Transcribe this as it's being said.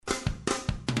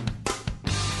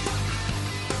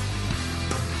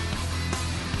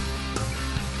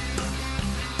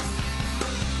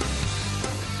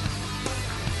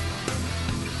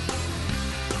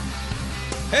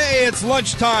Friday, it's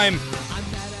lunchtime.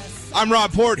 I'm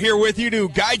Rob Port here with you to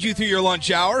guide you through your lunch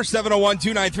hour.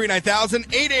 701-293-9000,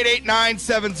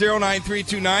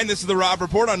 888-970-9329. This is the Rob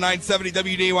Report on 970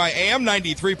 WDY AM,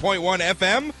 93.1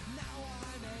 FM.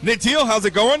 Nick Teal, how's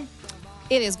it going?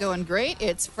 It is going great.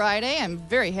 It's Friday. I'm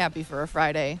very happy for a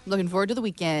Friday. Looking forward to the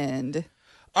weekend.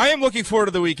 I am looking forward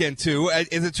to the weekend, too. As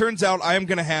it turns out, I am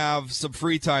going to have some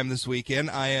free time this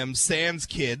weekend. I am sans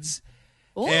kids.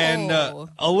 Ooh. And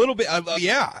a little bit,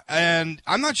 yeah. And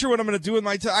I'm not sure what I'm going to do with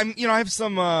my time. I have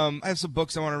some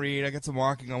books I want to read. I got some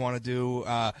walking I want to do.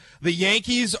 The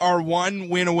Yankees are one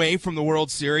win away from the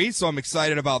World Series, so I'm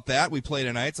excited about that. We play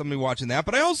tonight, so I'm going to be watching that.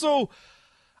 But I want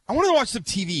to watch some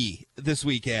TV this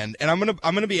weekend, and I'm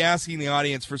gonna be asking the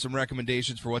audience for some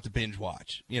recommendations for what to binge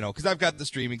watch. Because I've got the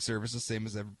streaming service the same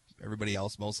as everybody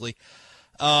else mostly.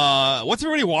 What's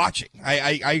everybody watching?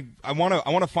 I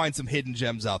want to find some hidden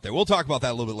gems out there. We'll talk about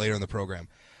that a little bit later in the program.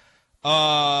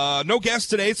 No guests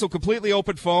today, so completely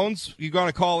open phones. You're going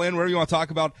to call in, whatever you want to talk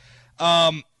about.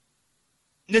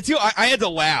 Natil, I had to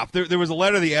laugh. There was a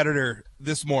letter to the editor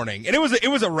this morning, and it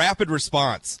was a rapid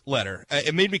response letter.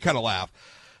 It made me kind of laugh.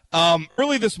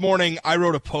 Early this morning, I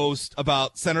wrote a post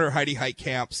about Senator Heidi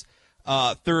Heitkamp's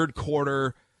third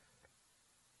quarter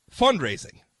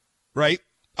fundraising, right?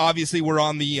 Obviously, we're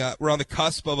on the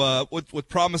cusp of what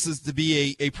promises to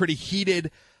be a pretty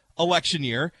heated election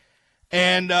year,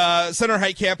 and Senator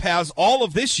Heitkamp has all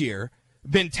of this year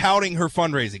been touting her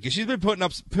fundraising because she's been putting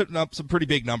up some pretty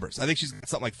big numbers. I think she's got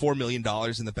something like $4 million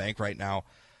in the bank right now.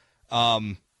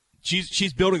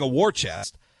 She's building a war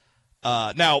chest.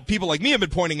 Now, people like me have been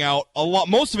pointing out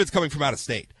most of it's coming from out of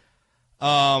state.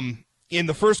 In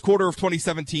the first quarter of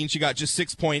 2017, she got just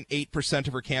 6.8%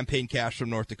 of her campaign cash from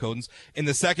North Dakotans. In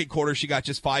the second quarter, she got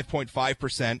just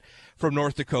 5.5% from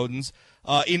North Dakotans.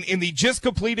 In the just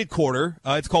completed quarter,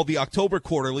 it's called the October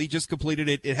Quarterly, just completed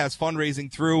it. It has fundraising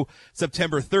through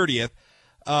September 30th.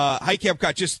 Heitkamp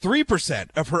got just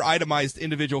 3% of her itemized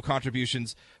individual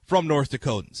contributions from North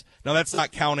Dakotans. Now, that's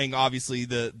not counting, obviously,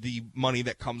 the money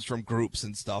that comes from groups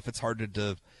and stuff. It's hard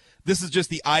to this is just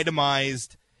the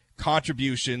itemized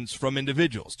contributions from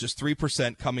individuals, just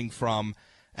 3% coming from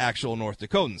actual North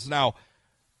Dakotans. Now,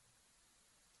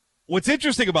 what's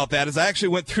interesting about that is I actually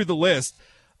went through the list.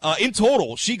 In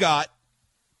total, she got,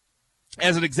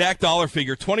 as an exact dollar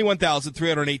figure,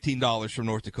 $21,318 from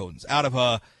North Dakotans out of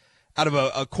a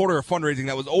quarter of fundraising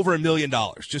that was over $1 million.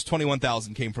 Just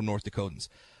 $21,000 came from North Dakotans,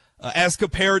 as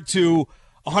compared to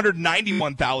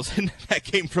 $191,000 that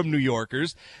came from New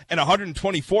Yorkers and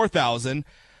 $124,000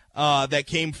 that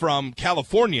came from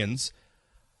Californians.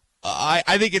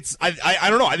 I think it's I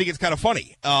don't know. I think it's kind of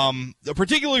funny,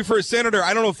 particularly for a senator.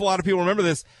 I don't know if a lot of people remember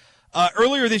this.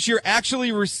 Earlier this year,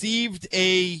 actually received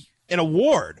an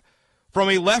award from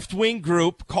a left-wing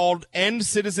group called End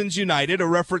Citizens United, a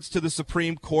reference to the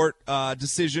Supreme Court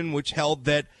decision which held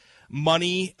that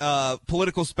money,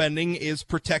 political spending is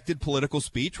protected political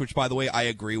speech, which, by the way, I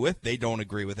agree with. They don't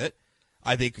agree with it.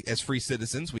 I think as free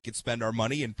citizens, we could spend our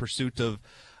money in pursuit of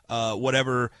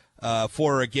whatever,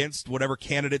 for or against whatever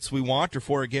candidates we want, or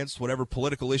for or against whatever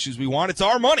political issues we want. It's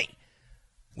our money.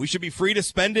 We should be free to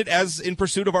spend it as in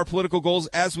pursuit of our political goals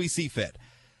as we see fit.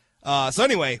 So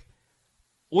anyway,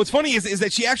 what's funny is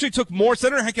that Senator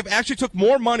Heitkamp actually took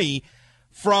more money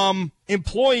from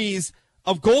employees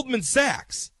of Goldman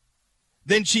Sachs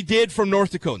than she did from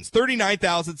North Dakotans.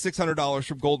 $39,600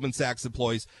 from Goldman Sachs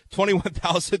employees,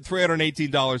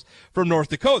 $21,318 from North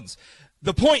Dakotans.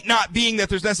 The point not being that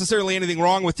there's necessarily anything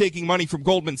wrong with taking money from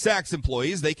Goldman Sachs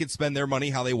employees. They can spend their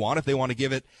money how they want. If they want to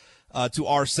give it to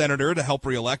our senator to help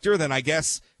reelect her, then I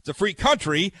guess it's a free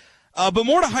country. But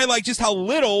more to highlight just how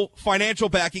little financial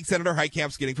backing Senator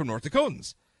Heitkamp's getting from North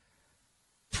Dakotans.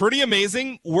 Pretty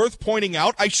amazing, worth pointing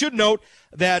out. I should note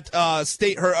that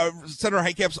Senator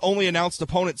Heitkamp's only announced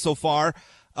opponent so far,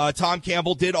 Tom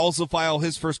Campbell, did also file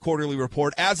his first quarterly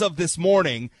report. As of this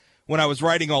morning, when I was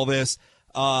writing all this,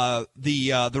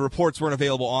 the reports weren't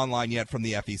available online yet from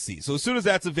the FEC. So as soon as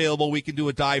that's available, we can do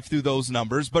a dive through those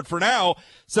numbers. But for now,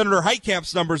 Senator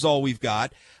Heitkamp's numbers all we've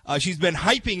got. She's been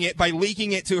hyping it by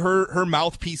leaking it to her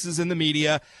mouthpieces in the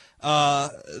media,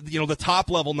 the top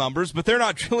level numbers, but they're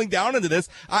not drilling down into this.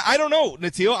 I don't know,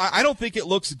 Natil. I don't think it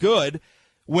looks good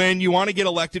when you want to get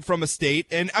elected from a state.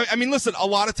 And I mean, listen, a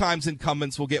lot of times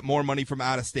incumbents will get more money from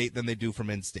out of state than they do from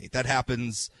in state. That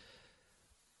happens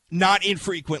not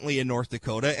infrequently in North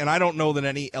Dakota, and I don't know that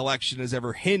any election has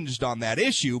ever hinged on that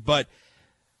issue, but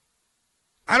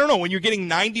I don't know, when you're getting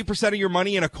 90% of your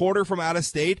money in a quarter from out of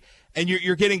state, and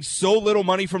you're getting so little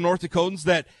money from North Dakotans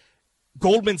that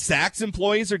Goldman Sachs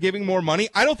employees are giving more money,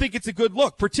 I don't think it's a good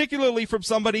look, particularly from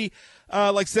somebody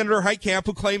like Senator Heitkamp,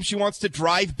 who claims she wants to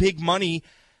drive big money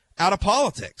out of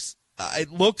politics.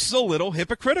 It looks a little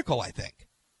hypocritical, I think.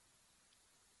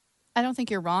 I don't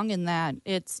think you're wrong in that.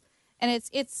 It's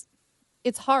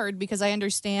hard because I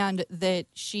understand that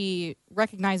she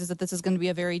recognizes that this is going to be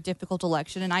a very difficult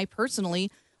election, and I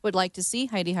personally would like to see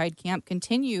Heidi Heitkamp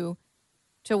continue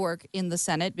to work in the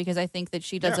Senate because I think that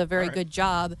she does a very good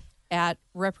job at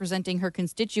representing her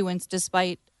constituents,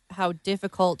 despite how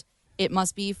difficult it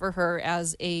must be for her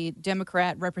as a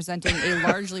Democrat representing a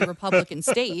largely Republican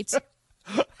state.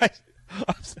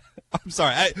 I'm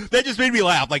sorry. That just made me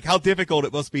laugh. Like how difficult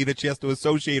it must be that she has to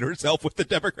associate herself with the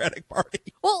Democratic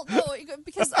Party. Well, no,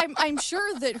 because I'm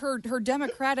sure that her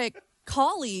Democratic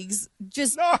colleagues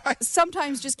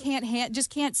sometimes just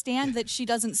can't stand that she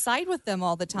doesn't side with them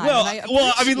all the time.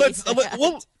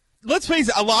 Let's face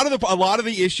it. A lot of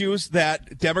the issues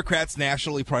that Democrats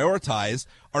nationally prioritize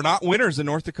are not winners in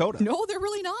North Dakota. No, they're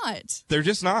really not. They're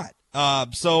just not.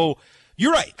 So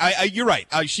you're right. You're right.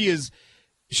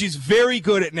 She's very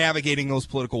good at navigating those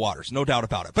political waters, no doubt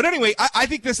about it. But anyway, I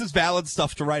think this is valid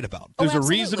stuff to write about. There's a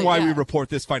reason why we report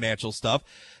this financial stuff.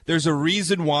 There's a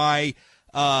reason why,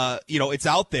 it's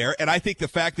out there. And I think the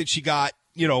fact that she got,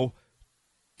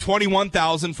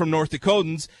 21,000 from North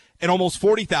Dakotans and almost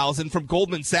 40,000 from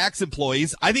Goldman Sachs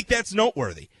employees, I think that's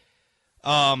noteworthy.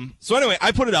 So anyway,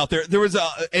 I put it out there. There was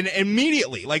and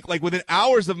immediately, like within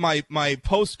hours of my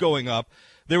post going up,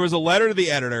 there was a letter to the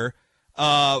editor,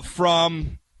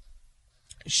 from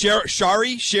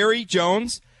Sherry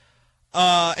Jones,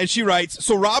 and she writes,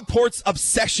 so Rob Port's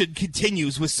obsession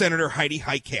continues with Senator Heidi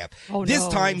Heitkamp. This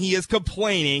time he is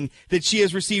complaining that she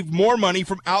has received more money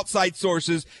from outside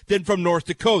sources than from North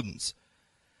Dakotans.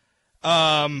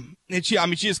 And she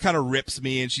just kind of rips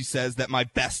me, and she says that my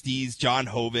besties, John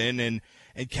Hoeven and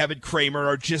Kevin Kramer,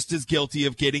 are just as guilty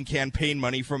of getting campaign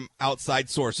money from outside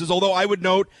sources. Although I would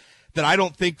note that I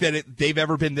don't think that they've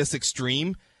ever been this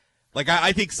extreme. Like,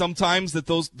 I think sometimes that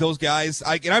those guys,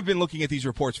 and I've been looking at these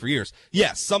reports for years.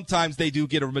 Yes, sometimes they do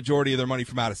get a majority of their money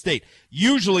from out of state.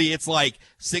 Usually it's like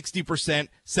 60%,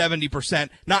 70%,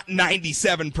 not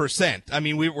 97%. I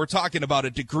mean, we're talking about a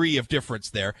degree of difference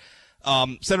there.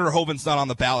 Senator Hoeven's not on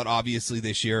the ballot, obviously,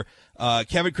 this year.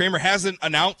 Kevin Kramer hasn't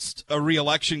announced a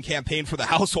re-election campaign for the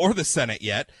House or the Senate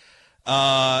yet.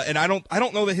 And I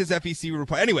don't know that his FEC would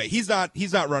reply. Anyway, he's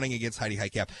not running against Heidi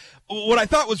Heitkamp. What I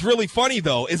thought was really funny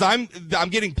though is I'm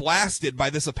getting blasted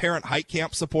by this apparent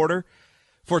Heitkamp supporter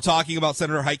for talking about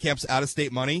Senator Heitkamp's out of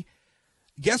state money.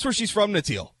 Guess where she's from,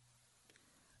 Natil?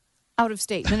 Out of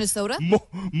state, Minnesota?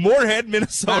 Moorhead,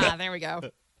 Minnesota. There we go.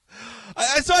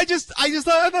 So I just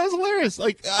thought that was hilarious.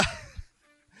 Like,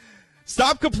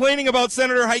 stop complaining about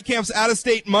Senator Heitkamp's out of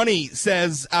state money,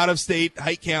 says out of state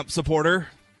Heitkamp supporter.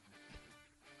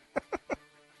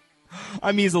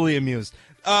 I'm easily amused.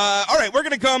 All right, we're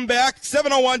going to come back.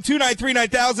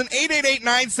 701-293-9000,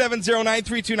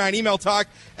 888-970-9329. Email talk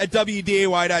at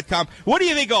WDAY.com. What do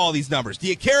you think of all these numbers? Do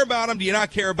you care about them? Do you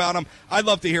not care about them? I'd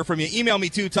love to hear from you. Email me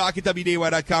too, talk at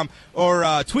WDAY.com,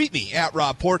 or tweet me at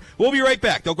Rob Port. We'll be right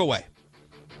back. Don't go away.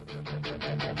 I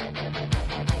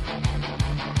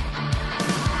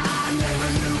never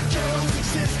knew girls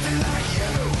existed like you.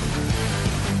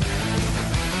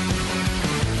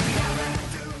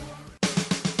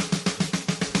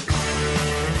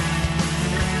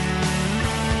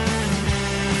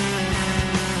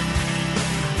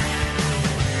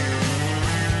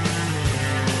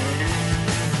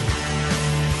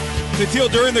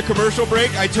 Natil, during the commercial break,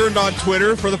 I turned on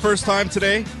Twitter for the first time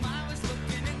today.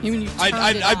 You mean you you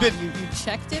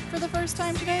checked it for the first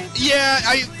time today? Yeah,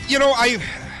 I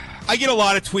get a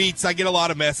lot of tweets. I get a lot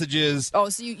of messages. Oh,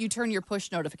 so you turn your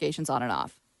push notifications on and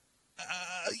off?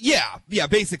 Yeah,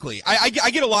 basically. I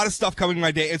get a lot of stuff coming my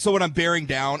day, and so when I'm bearing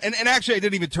down, and actually I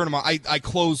didn't even turn them on. I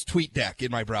closed TweetDeck in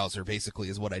my browser, basically,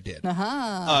 is what I did.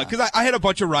 Because I had a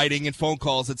bunch of writing and phone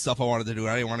calls and stuff I wanted to do,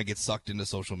 and I didn't want to get sucked into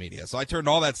social media. So I turned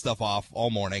all that stuff off all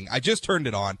morning. I just turned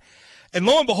it on. And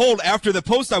lo and behold, after the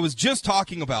post I was just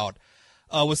talking about,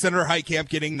 with Senator Heitkamp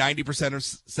getting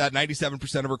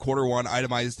 97% of her quarter one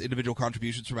itemized individual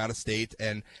contributions from out of state,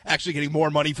 and actually getting more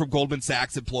money from Goldman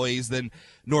Sachs employees than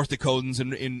North Dakotans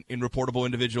in reportable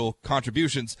individual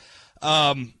contributions.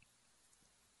 I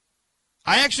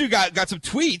actually got some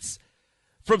tweets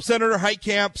from Senator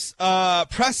Heitkamp's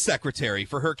press secretary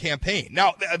for her campaign.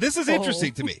 Now, this is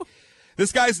interesting to me.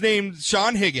 This guy's named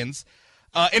Sean Higgins,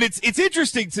 and it's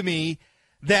interesting to me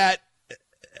that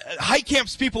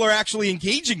Heitkamp's people are actually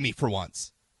engaging me for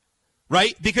once,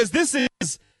 right? Because this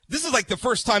This is like the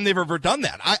first time they've ever done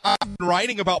that. I've been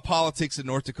writing about politics in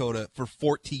North Dakota for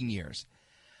 14 years.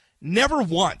 Never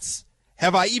once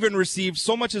have I even received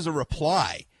so much as a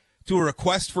reply to a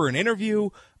request for an interview,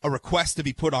 a request to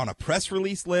be put on a press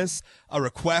release list, a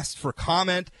request for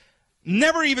comment.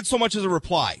 Never even so much as a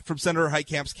reply from Senator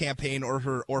Heitkamp's campaign or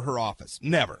her office.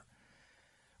 Never.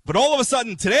 But all of a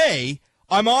sudden today,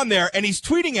 I'm on there and he's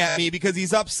tweeting at me because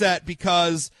he's upset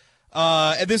because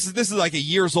and this is like a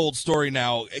years old story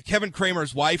now. Kevin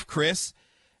Kramer's wife, Chris,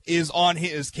 is on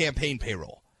his campaign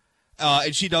payroll.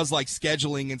 And she does like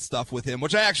scheduling and stuff with him,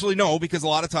 which I actually know because a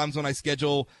lot of times when I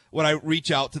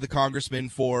reach out to the congressman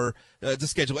for to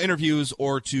schedule interviews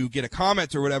or to get a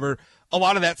comment or whatever, a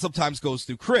lot of that sometimes goes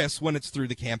through Chris when it's through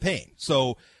the campaign.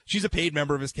 So she's a paid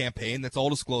member of his campaign. That's all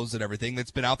disclosed and everything.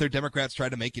 That's been out there. Democrats tried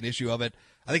to make an issue of it,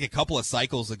 I think, a couple of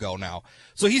cycles ago now.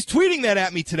 So he's tweeting that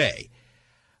at me today.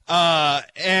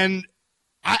 And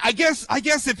I guess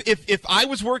if I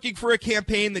was working for a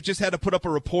campaign that just had to put up a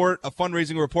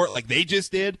fundraising report like they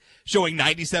just did, showing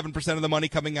 97% of the money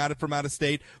coming from out of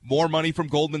state, more money from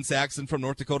Goldman Sachs and from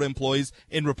North Dakota employees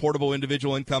in reportable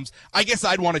individual incomes, I guess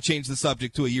I'd want to change the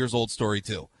subject to a years old story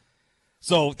too.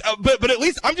 So, but at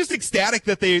least I'm just ecstatic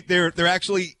that they're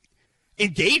actually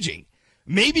engaging.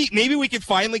 Maybe we could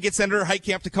finally get Senator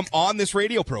Heitkamp to come on this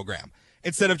radio program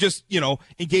instead of just,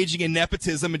 engaging in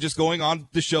nepotism and just going on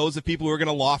the shows of people who are going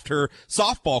to loft her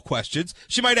softball questions.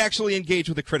 She might actually engage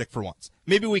with a critic for once.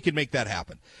 Maybe we could make that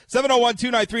happen.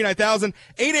 701-293-9000,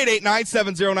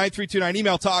 888-970-9329,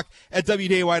 email talk at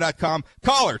WDAY.com.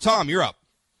 Caller, Tom, you're up.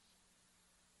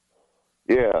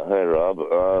 Yeah, hi, Rob.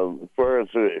 As far as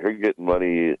her getting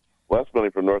less money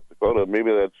from North Dakota,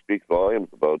 maybe that speaks volumes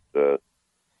about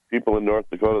people in North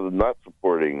Dakota not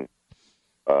supporting,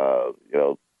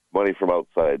 money from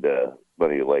outside,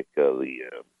 money like the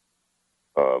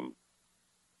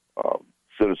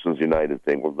Citizens United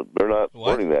thing. Well, they're not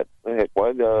supporting that. Heck,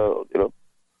 why?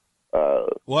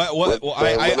 What?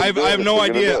 I have no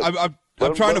idea.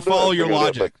 I'm trying to follow your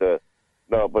logic. But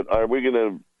are we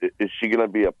gonna? Is she gonna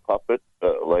be a puppet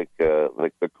like the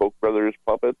Koch brothers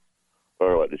puppets?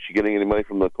 Or what? Is she getting any money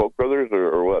from the Koch brothers,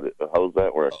 or what? How does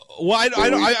that work? Well,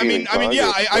 I mean, when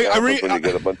you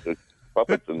get a bunch of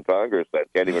puppets in Congress that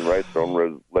can't even write their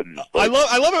own legislation. I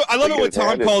love it when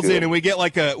Tom calls in and we get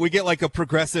like a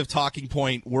progressive talking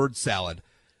point word salad,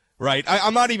 right?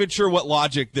 I'm not even sure what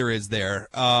logic there is there.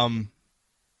 I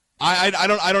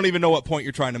don't even know what point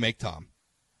you're trying to make, Tom.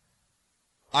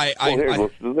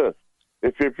 Listen to this.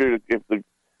 If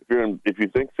you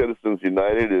think Citizens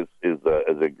United is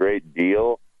a great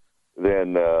deal,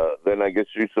 then I guess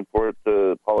you support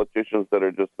the politicians that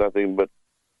are just nothing but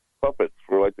puppets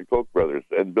for like the Koch brothers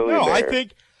and billionaires. No,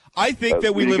 I think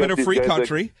that we live in a free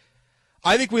country.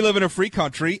 I think we live in a free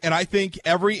country, and I think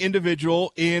every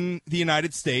individual in the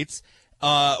United States,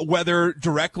 whether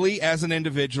directly as an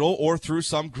individual or through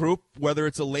some group, whether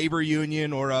it's a labor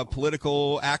union or a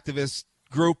political activist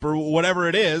group or whatever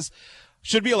it is,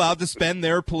 should be allowed to spend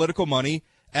their political money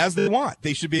as they want.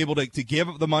 They should be able to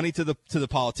give the money to the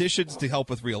politicians to help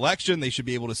with re-election. They should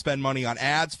be able to spend money on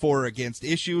ads for or against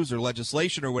issues or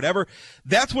legislation or whatever.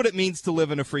 That's what it means to live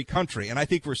in a free country. And I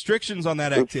think restrictions on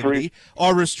that activity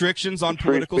are restrictions on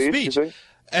political speech.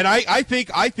 And I think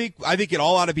it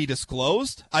all ought to be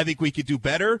disclosed. I think we could do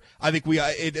better. I think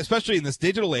especially in this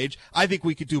digital age, I think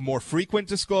we could do more frequent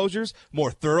disclosures,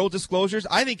 more thorough disclosures.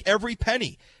 I think every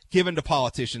penny given to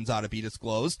politicians ought to be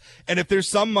disclosed. And if there's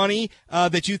some money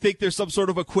that you think there's some sort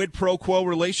of a quid pro quo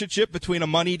relationship between a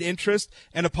moneyed interest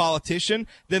and a politician,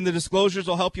 then the disclosures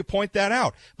will help you point that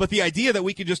out. But the idea that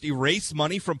we can just erase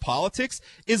money from politics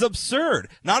is absurd.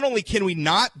 Not only can we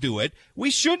not do it,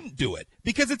 we shouldn't do it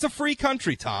because it's a free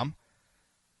country, Tom.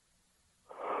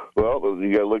 Well,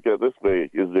 you got to look at it this way.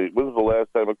 When was the last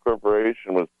time a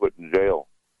corporation was put in jail?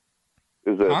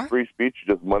 Is it free speech?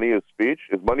 Just money is speech?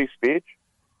 Is money speech?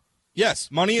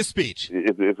 Yes, money is speech.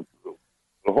 It is,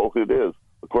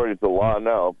 according to law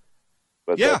now.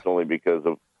 But that's only because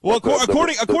of... Well,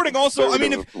 according also, I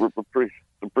mean...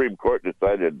 Supreme Court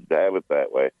decided to have it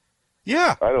that way.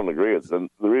 Yeah. I don't agree with it. And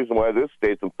the reason why this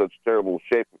state's in such terrible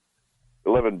shape,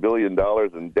 $11 billion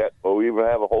in debt, but we even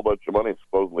have a whole bunch of money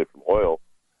supposedly from oil,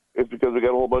 is because we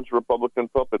got a whole bunch of Republican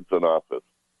puppets in office.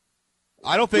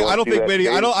 I don't think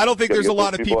there's a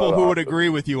lot of people who would agree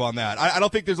with you on that. I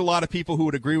don't think there's a lot of people who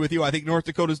would agree with you. I think North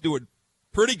Dakota's doing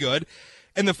pretty good.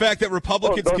 And the fact that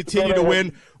Republicans continue to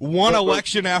win one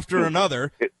election after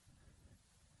another.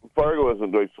 Fargo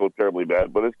isn't doing so terribly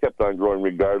bad, but it's kept on growing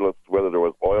regardless of whether there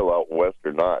was oil out west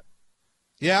or not.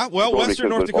 Yeah, well, western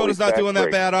North Dakota's not doing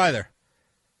that bad either.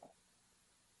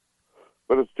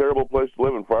 But it's a terrible place to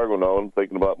live in Fargo now. I'm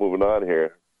thinking about moving on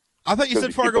here. I thought you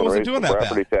said Fargo wasn't doing that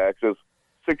property bad. Taxes.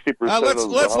 60%.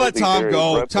 Let's let Tom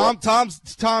go.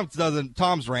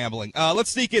 Tom's rambling.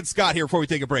 Let's sneak in Scott here before we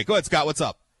take a break. Go ahead, Scott. What's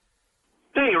up?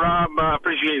 Hey, Rob.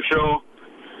 Appreciate your show.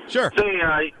 Sure. Say,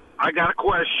 I got a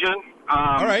question.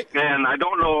 All right. And I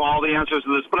don't know all the answers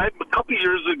to this, but a couple of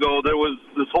years ago there was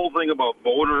this whole thing about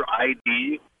voter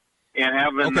ID and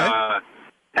having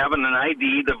an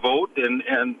ID to vote,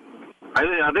 and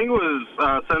I think it was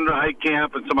Senator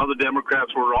Heitkamp and some other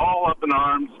Democrats were all up in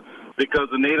arms because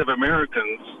the Native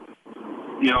Americans,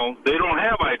 they don't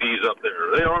have IDs up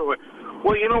there. They are.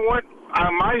 Well, you know what?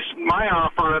 My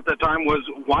offer at the time was,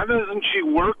 why doesn't she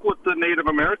work with the Native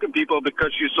American people,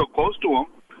 because she's so close to them,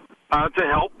 to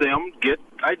help them get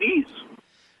IDs?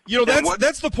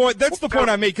 That's the point. That's the point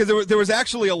I made, because there was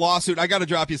actually a lawsuit. I got to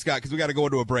drop you, Scott, because we got to go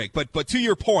into a break. But to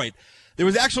your point, there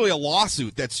was actually a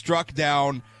lawsuit that struck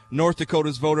down North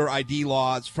Dakota's voter ID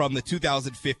laws from the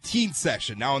 2015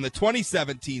 session. Now, in the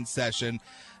 2017 session,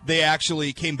 they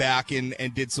actually came back and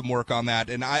did some work on that.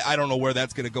 And I don't know where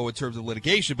that's going to go in terms of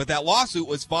litigation. But that lawsuit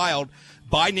was filed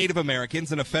by Native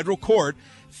Americans, and a federal court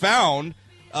found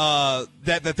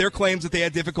that their claims that they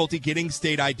had difficulty getting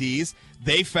state IDs,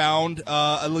 they found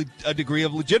a degree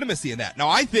of legitimacy in that. Now,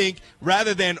 I think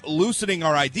rather than loosening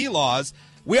our ID laws,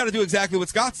 we ought to do exactly what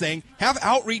Scott's saying. Have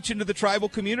outreach into the tribal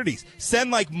communities.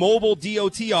 Send mobile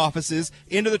DOT offices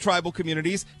into the tribal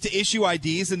communities to issue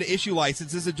IDs and to issue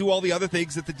licenses and do all the other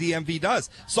things that the DMV does.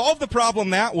 Solve the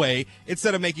problem that way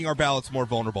instead of making our ballots more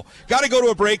vulnerable. Got to go to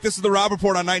a break. This is the Rob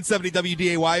Report on 970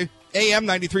 WDAY, AM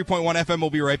 93.1 FM. We'll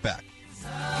be right back.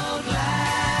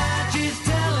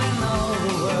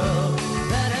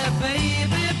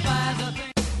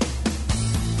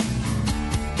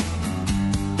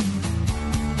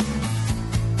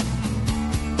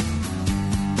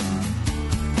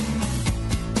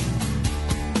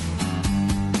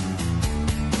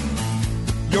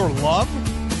 Your love?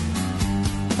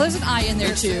 There's an I in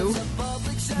there, too.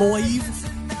 Loive.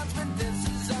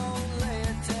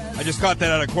 I just caught that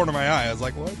out of the corner of my eye. I was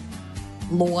like, what?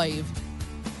 Loive.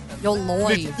 Yo,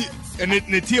 Loive. And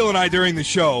Natil and I, during the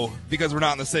show, because we're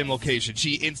not in the same location,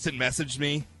 she instant messaged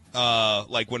me,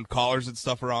 when callers and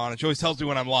stuff are on. And she always tells me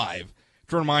when I'm live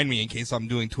to remind me in case I'm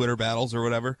doing Twitter battles or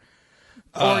whatever.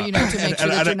 Or, to make sure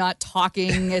that you're not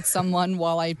talking at someone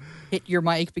while I hit your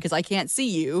mic because I can't see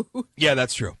you. Yeah,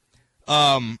 that's true.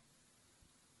 So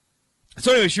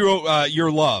anyway, she wrote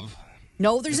your love.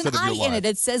 No, there's an I in it.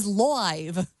 It says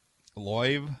Loive.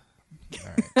 Loive? All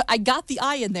right. I got the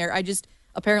I in there. I just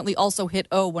apparently also hit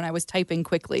O when I was typing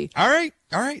quickly. All right.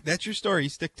 That's your story. You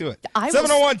stick to it.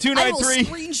 701-293. I will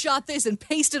screenshot this and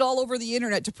paste it all over the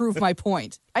internet to prove my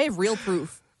point. I have real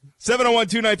proof.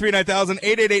 701-293-9000,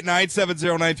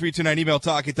 888-970-9329, email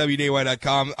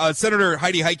talk@wday.com. Senator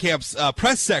Heidi Heitkamp's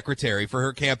press secretary for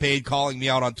her campaign calling me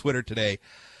out on Twitter today.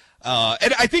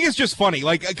 And I think it's just funny,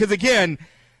 because again,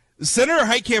 Senator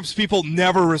Heitkamp's people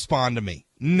never respond to me.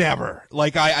 Never.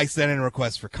 I send in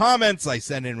requests for comments, I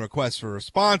send in requests for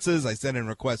responses, I send in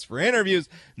requests for interviews.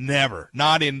 Never.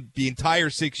 Not in the entire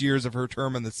 6 years of her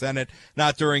term in the Senate,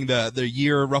 not during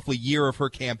the roughly year of her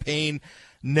campaign.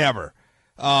 Never.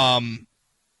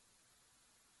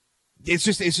 It's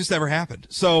just never happened.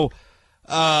 So,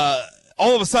 all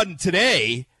of a sudden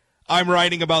today, I'm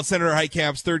writing about Senator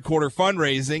Heitkamp's third quarter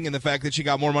fundraising and the fact that she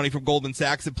got more money from Goldman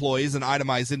Sachs employees and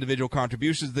itemized individual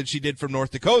contributions than she did from North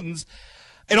Dakotans.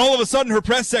 And all of a sudden her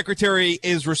press secretary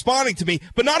is responding to me,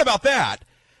 but not about that.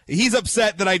 He's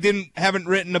upset that I haven't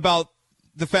written about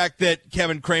the fact that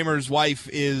Kevin Kramer's wife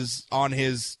is on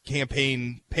his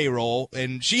campaign payroll,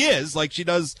 and she is, she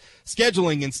does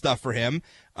scheduling and stuff for him.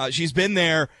 She's been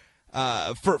there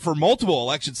for multiple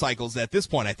election cycles at this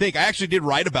point, I think. I actually did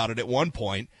write about it at one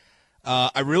point.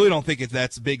 I really don't think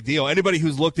that's a big deal. Anybody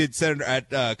who's looked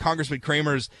at Congressman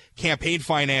Kramer's campaign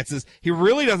finances, he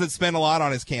really doesn't spend a lot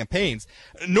on his campaigns,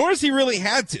 nor has he really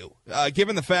had to,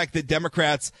 given the fact that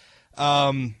Democrats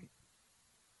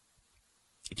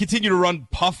continue to run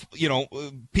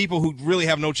people who really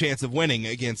have no chance of winning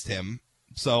against him.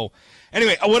 So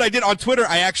anyway, what I did on Twitter,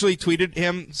 I actually tweeted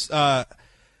him,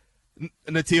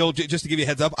 Natil, just to give you a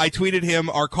heads up, I tweeted him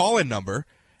our call-in number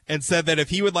and said that if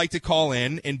he would like to call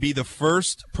in and be the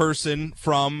first person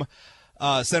from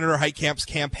Senator Heitkamp's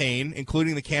campaign,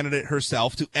 including the candidate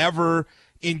herself, to ever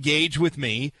engage with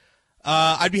me,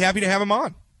 I'd be happy to have him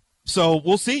on. So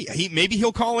we'll see. Maybe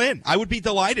he'll call in. I would be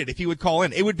delighted if he would call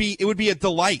in. It would be a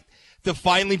delight to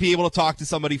finally be able to talk to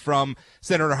somebody from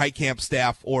Senator Heitkamp's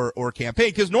staff or campaign,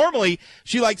 because normally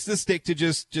she likes to stick to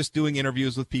just doing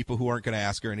interviews with people who aren't going to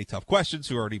ask her any tough questions,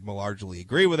 who already largely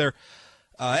agree with her.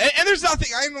 And there's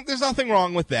nothing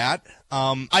wrong with that.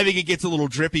 I think it gets a little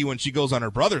drippy when she goes on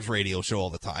her brother's radio show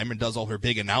all the time and does all her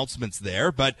big announcements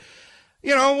there. But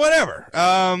whatever.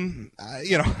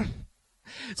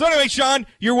 So anyway, Sean,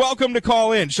 you're welcome to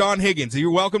call in. Sean Higgins, you're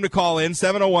welcome to call in.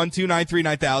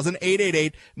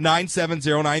 701-293-9000,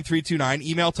 888-970-9329.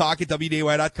 Email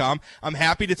talk@wday.com. I'm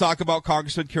happy to talk about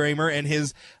Congressman Kramer and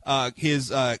his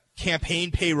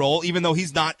campaign payroll, even though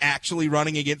he's not actually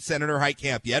running against Senator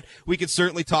Heitkamp yet. We could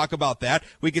certainly talk about that.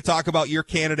 We could talk about your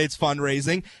candidate's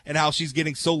fundraising and how she's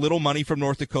getting so little money from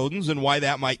North Dakotans and why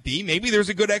that might be. Maybe there's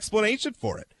a good explanation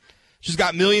for it. She's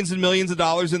got millions and millions of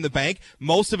dollars in the bank.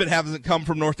 Most of it hasn't come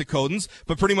from North Dakotans,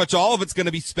 but pretty much all of it's going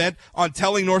to be spent on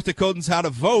telling North Dakotans how to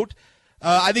vote.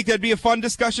 I think that'd be a fun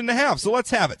discussion to have. So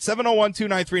let's have it.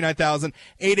 701-293-9000,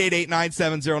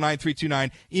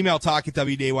 888-970-9329. Email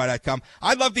talk@wday.com.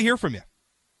 I'd love to hear from you.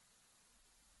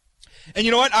 And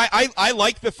you know what? I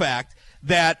like the fact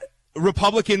that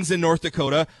Republicans in North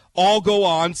Dakota all go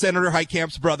on Senator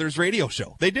Heitkamp's brother's radio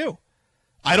show. They do.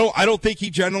 I don't think he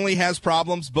generally has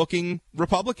problems booking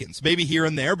Republicans. Maybe here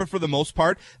and there, but for the most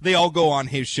part, they all go on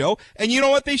his show. And you know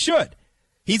what? They should.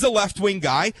 He's a left-wing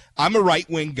guy. I'm a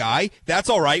right-wing guy. That's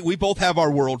all right. We both have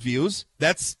our worldviews.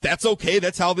 That's okay.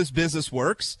 That's how this business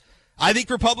works. I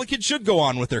think Republicans should go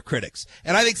on with their critics.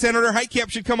 And I think Senator Heitkamp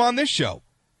should come on this show.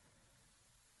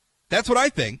 That's what I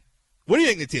think. What do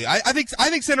you think, Natia? I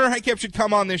think Senator Heitkamp should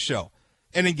come on this show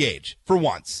and engage for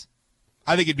once.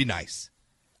 I think it'd be nice.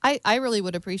 I really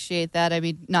would appreciate that. I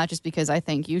mean, not just because I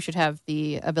think you should have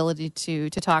the ability to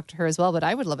talk to her as well, but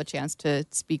I would love a chance to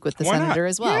speak with the Why senator not?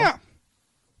 as well. Yeah.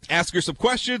 Ask her some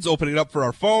questions, open it up for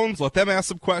our phones, let them ask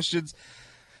some questions.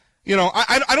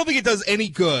 I don't think it does any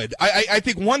good. I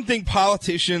think one thing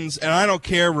politicians, and I don't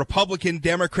care, Republican,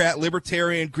 Democrat,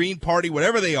 Libertarian, Green Party,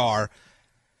 whatever they are,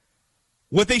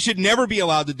 what they should never be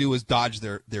allowed to do is dodge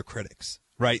their critics.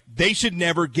 Right? They should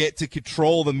never get to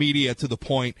control the media to the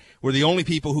point where the only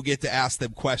people who get to ask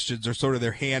them questions are sort of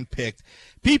their hand-picked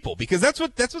people, because that's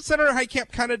what Senator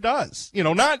Heitkamp kind of does.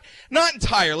 Not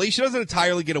entirely. She doesn't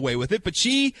entirely get away with it, but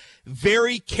she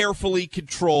very carefully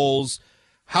controls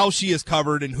how she is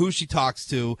covered and who she talks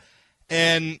to.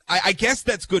 And I guess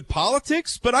that's good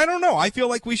politics, but I don't know. I feel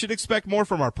like we should expect more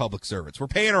from our public servants. We're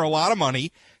paying her a lot of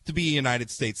money to be a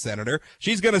United States senator.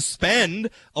 She's going to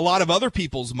spend a lot of other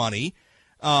people's money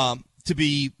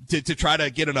to try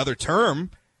to get another term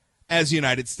as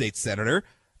United States senator.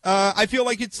 I feel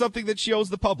like it's something that she owes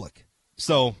the public.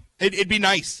 So it'd be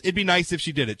nice. It'd be nice if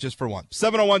she did it just for once.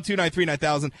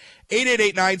 701-293-9000,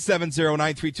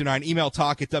 888-970-9329. Email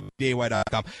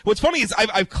talk@wday.com. What's funny is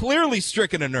I've clearly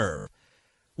stricken a nerve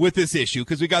with this issue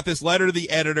because we got this letter to the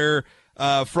editor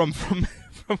from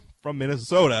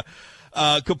Minnesota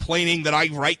complaining that I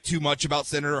write too much about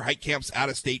Senator Heitkamp's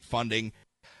out-of-state funding.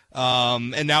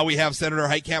 And now we have Senator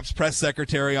Heitkamp's press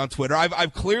secretary on Twitter.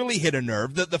 I've clearly hit a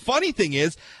nerve. The funny thing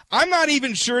is, I'm not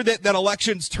even sure that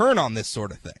elections turn on this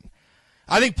sort of thing.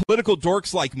 I think political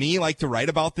dorks like me like to write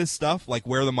about this stuff, like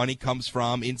where the money comes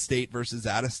from, in-state versus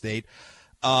out-of-state.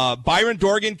 Byron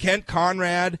Dorgan, Kent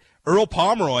Conrad, Earl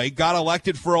Pomeroy got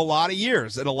elected for a lot of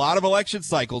years and a lot of election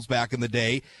cycles back in the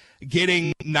day,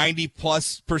 getting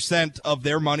 90+% of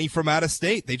their money from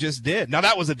out-of-state. They just did. Now,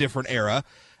 that was a different era.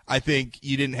 I think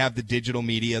you didn't have the digital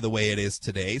media the way it is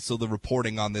today, so the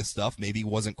reporting on this stuff maybe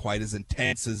wasn't quite as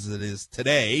intense as it is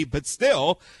today, but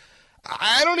still,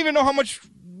 I don't even know how much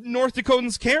North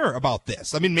Dakotans care about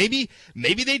this. I mean, maybe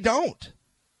they don't,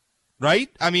 right?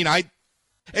 I mean,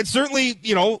 and certainly,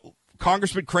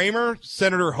 Congressman Kramer,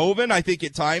 Senator Hoeven, I think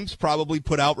at times probably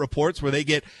put out reports where they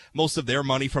get most of their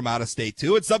money from out of state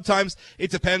too, and sometimes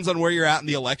it depends on where you're at in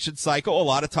the election cycle. A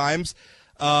lot of times,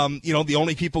 the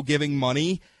only people giving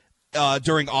money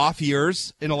during off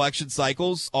years in election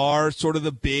cycles are sort of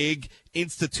the big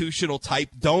institutional type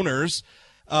donors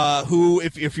who,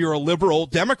 if you're a liberal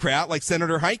Democrat like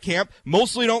Senator Heitkamp,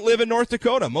 mostly don't live in North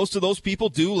Dakota. Most of those people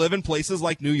do live in places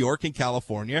like New York and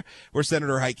California, where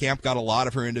Senator Heitkamp got a lot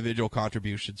of her individual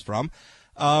contributions from.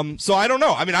 So I don't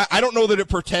know. I mean, I don't know that it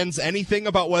portends anything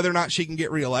about whether or not she can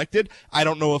get reelected. I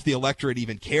don't know if the electorate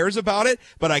even cares about it,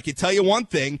 but I can tell you one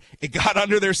thing, it got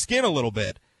under their skin a little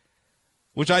bit,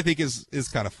 which I think is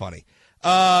kind of funny.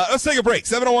 Let's take a break.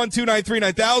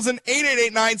 701-293-9000,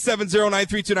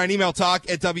 888-970-9329, email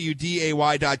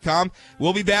talk@wday.com.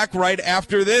 We'll be back right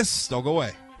after this. Don't go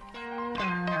away.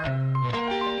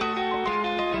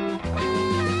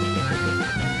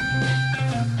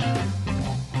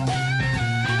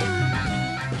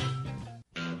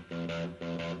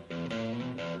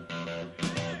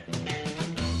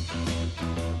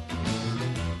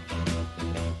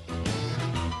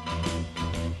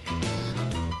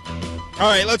 All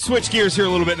right, let's switch gears here a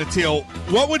little bit, Natil.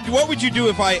 What would you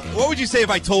do what would you say if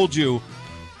I told you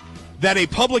that a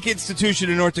public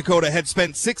institution in North Dakota had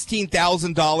spent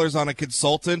 $16,000 on a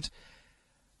consultant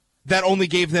that only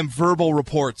gave them verbal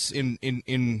reports in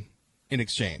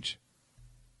exchange?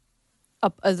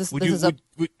 This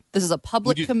is a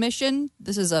public commission.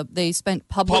 They spent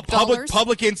public dollars.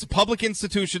 Public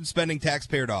institutions spending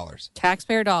taxpayer dollars.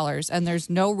 Taxpayer dollars, and there's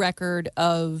no record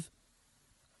of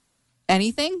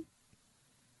anything.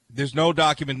 There's no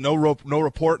document, no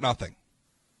report, nothing.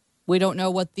 We don't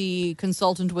know what the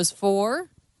consultant was for.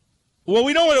 Well,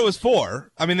 we know what it was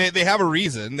for. I mean, they have a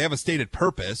reason. They have a stated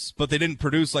purpose, but they didn't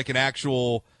produce like an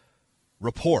actual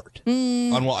report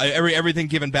on what everything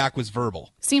given back was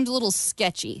verbal. Seems a little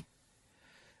sketchy.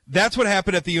 That's what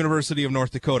happened at the University of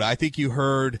North Dakota. I think you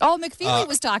heard. Oh, McFeely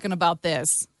was talking about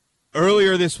this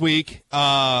earlier this week.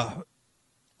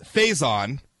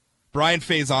 Brian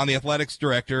Faison, the athletics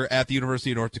director at the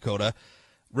University of North Dakota,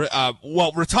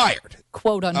 retired.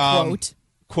 Quote unquote.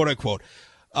 Quote unquote.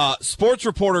 Sports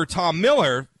reporter Tom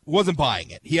Miller wasn't buying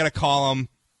it. He had a column.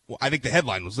 Well, I think the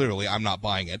headline was literally, "I'm not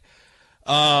buying it."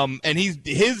 And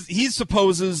he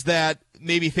supposes that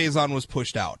maybe Faison was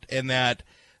pushed out and that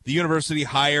the university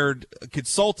hired a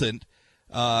consultant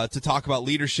to talk about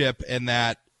leadership, and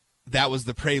that was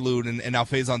the prelude, and now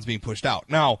Faison's being pushed out.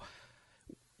 Now,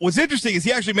 what's interesting is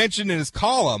he actually mentioned in his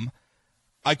column,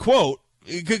 I quote,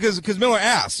 because Miller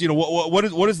asked,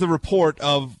 what is the report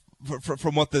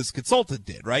from what this consultant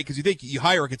did, right? Because you think you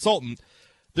hire a consultant,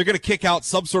 they're going to kick out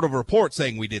some sort of a report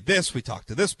saying we did this, we talked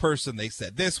to this person, they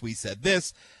said this, we said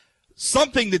this,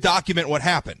 something to document what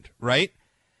happened, right?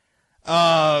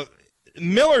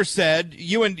 Miller said,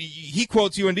 he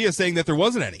quotes UND as saying that there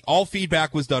wasn't any. All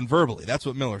feedback was done verbally. That's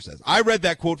what Miller says. I read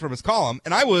that quote from his column,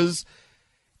 and I was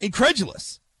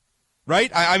incredulous,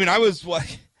 right? I was,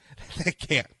 that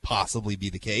can't possibly be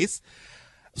the case.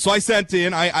 So I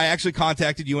actually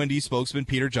contacted UND spokesman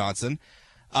Peter Johnson,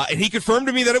 and he confirmed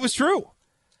to me that it was true.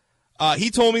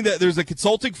 He told me that there's a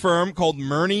consulting firm called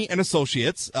Murney and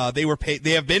Associates. They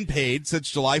have been paid since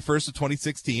July 1st of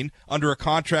 2016 under a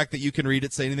contract that you can read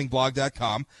at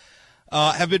sayanythingblog.com.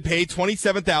 Have been paid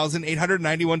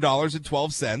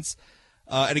 $27,891.12.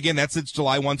 And again, that's since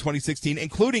July 1, 2016,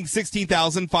 including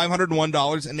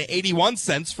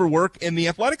 $16,501.81 for work in the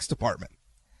athletics department.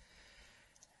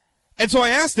 And so I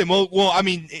asked him,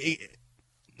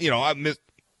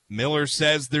 Miller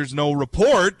says there's no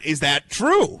report. Is that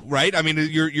true, right? I mean,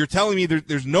 you're telling me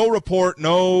there's no report,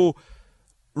 no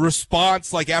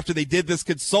response, like after they did this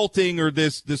consulting or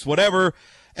this whatever.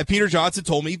 And Peter Johnson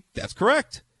told me that's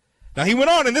correct. Now, he went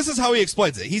on, and this is how he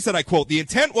explains it. He said, I quote, "The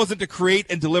intent wasn't to create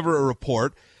and deliver a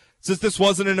report, since this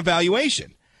wasn't an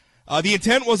evaluation. The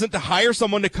intent wasn't to hire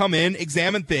someone to come in,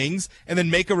 examine things, and then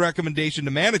make a recommendation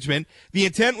to management. The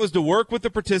intent was to work with the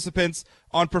participants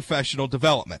on professional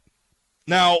development."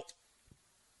 Now,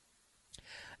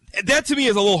 that to me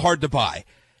is a little hard to buy.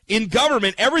 In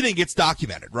government, everything gets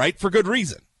documented, right? For good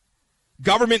reason.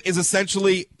 Government is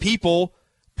essentially people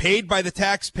paid by the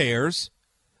taxpayers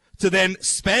to then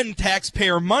spend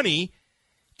taxpayer money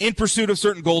in pursuit of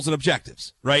certain goals and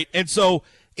objectives, right? And so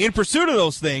in pursuit of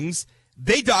those things,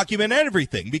 they document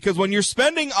everything, because when you're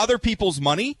spending other people's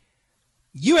money,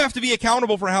 you have to be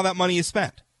accountable for how that money is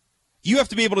spent. You have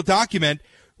to be able to document,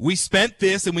 we spent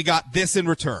this and we got this in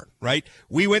return, right?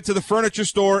 We went to the furniture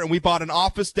store and we bought an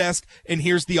office desk, and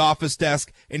here's the office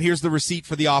desk, and here's the receipt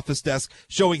for the office desk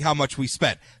showing how much we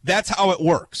spent. That's how it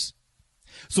works.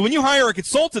 So when you hire a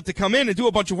consultant to come in and do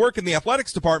a bunch of work in the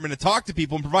athletics department and talk to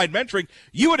people and provide mentoring,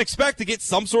 you would expect to get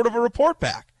some sort of a report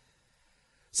back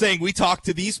saying, we talked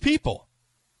to these people,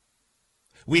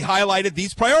 we highlighted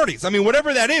these priorities. I mean,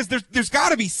 whatever that is, there's got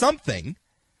to be something.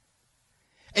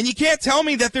 And you can't tell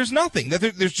me that there's nothing, that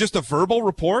there's just a verbal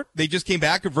report. They just came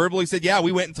back and verbally said, yeah,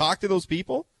 we went and talked to those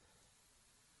people.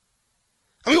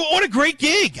 I mean, what a great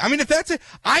gig. I mean, if that's it,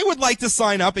 I would like to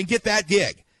sign up and get that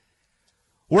gig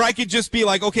where I could just be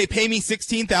like, okay, pay me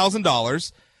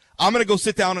 $16,000. I'm going to go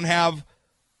sit down and have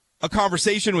a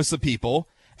conversation with some people,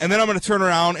 and then I'm going to turn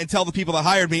around and tell the people that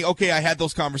hired me, okay, I had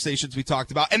those conversations we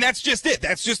talked about, and that's just it.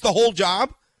 That's just the whole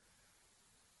job.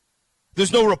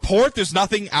 There's no report. There's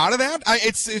nothing out of that.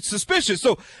 It's suspicious.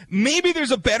 So maybe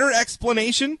there's a better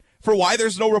explanation for why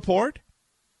there's no report.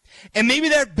 And maybe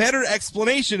that better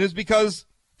explanation is because,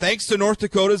 thanks to North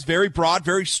Dakota's very broad,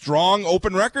 very strong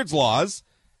open records laws,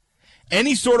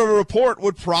 any sort of a report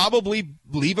would probably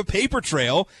leave a paper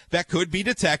trail that could be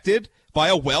detected by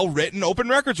a well-written open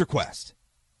records request.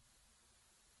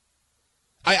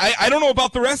 I don't know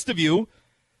about the rest of you,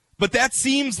 but that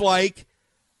seems like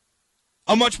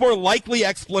a much more likely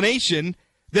explanation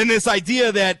than this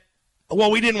idea that,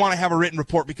 well, we didn't want to have a written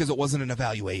report because it wasn't an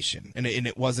evaluation and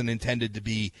it wasn't intended to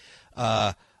be,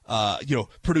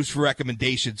 produced for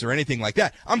recommendations or anything like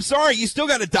that. I'm sorry, you still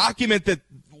got to document that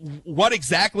what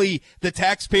exactly the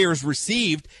taxpayers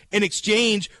received in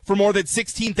exchange for more than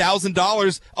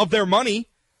 $16,000 of their money.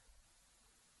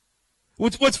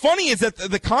 What's funny is that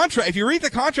the contract, if you read the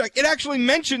contract, it actually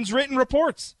mentions written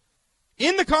reports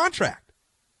in the contract.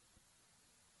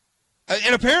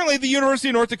 And apparently the University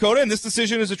of North Dakota, and this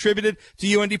decision is attributed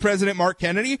to UND President Mark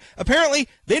Kennedy, apparently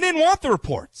they didn't want the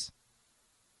reports.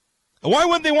 And why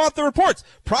wouldn't they want the reports?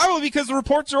 Probably because the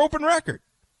reports are open record.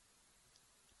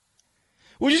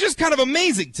 Which is just kind of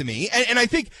amazing to me. And I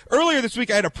think earlier this week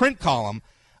I had a print column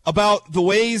about the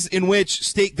ways in which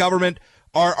state government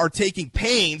are taking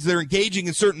pains, they're engaging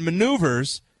in certain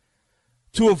maneuvers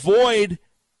to avoid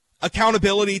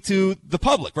accountability to the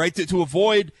public, right? To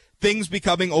avoid things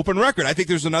becoming open record. I think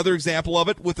there's another example of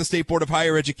it with the State Board of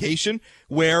Higher Education,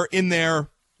 where in their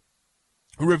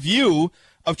review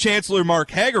of Chancellor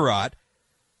Mark Hagerott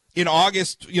in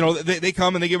August, they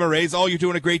come and they give him a raise. Oh, you're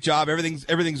doing a great job.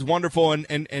 Everything's wonderful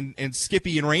and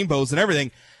skippy and rainbows and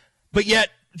everything. But yet,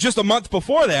 just a month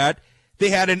before that, they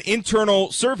had an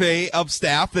internal survey of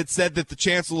staff that said that the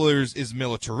chancellor is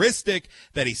militaristic,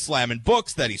 that he's slamming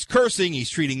books, that he's cursing,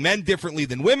 he's treating men differently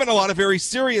than women, a lot of very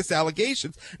serious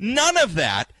allegations. None of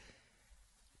that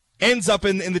ends up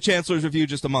in the chancellor's review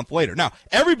just a month later. Now,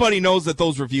 everybody knows that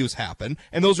those reviews happen,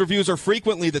 and those reviews are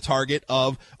frequently the target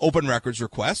of open records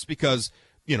requests because,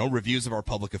 reviews of our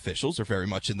public officials are very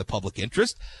much in the public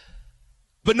interest.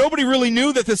 But nobody really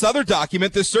knew that this other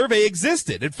document, this survey,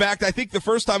 existed. In fact, I think the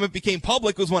first time it became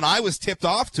public was when I was tipped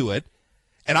off to it,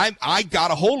 and I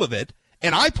got a hold of it,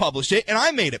 and I published it, and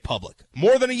I made it public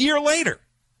more than a year later.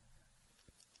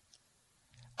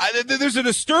 There's a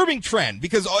disturbing trend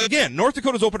because, again, North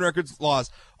Dakota's open records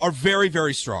laws are very,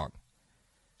 very strong.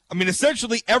 I mean,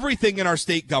 essentially everything in our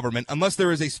state government, unless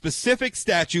there is a specific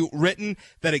statute written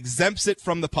that exempts it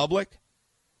from the public,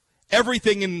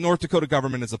 everything in North Dakota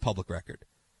government is a public record.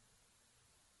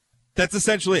 That's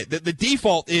essentially it. The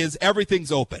default is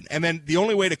everything's open. And then the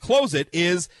only way to close it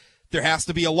is there has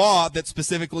to be a law that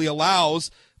specifically allows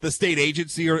the state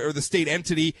agency or the state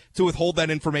entity to withhold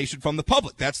that information from the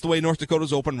public. That's the way North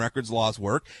Dakota's open records laws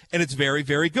work, and it's very,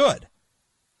 very good.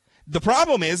 The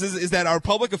problem is that our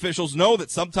public officials know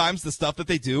that sometimes the stuff that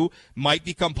they do might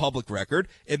become public record.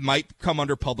 It might come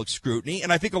under public scrutiny.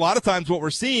 And I think a lot of times what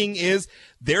we're seeing is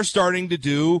they're starting to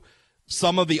do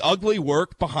some of the ugly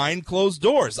work behind closed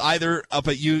doors, either up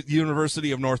at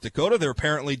University of North Dakota. They're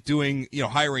apparently doing,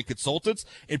 hiring consultants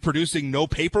and producing no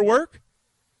paperwork.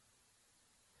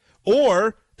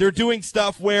 Or they're doing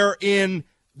stuff where in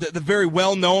the very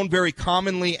well-known, very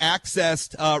commonly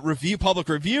accessed public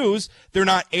reviews, they're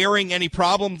not airing any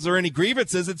problems or any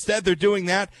grievances. Instead, they're doing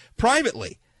that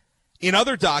privately in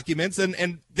other documents,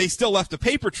 and they still left a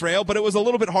paper trail, but it was a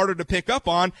little bit harder to pick up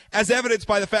on, as evidenced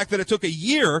by the fact that it took a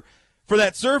year for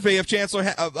that survey of Chancellor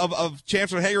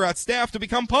Hagerott's staff to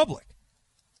become public.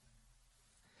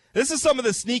 This is some of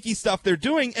the sneaky stuff they're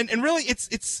doing, and really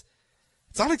it's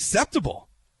unacceptable.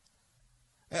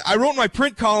 I wrote in my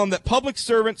print column that public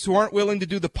servants who aren't willing to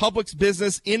do the public's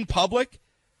business in public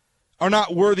are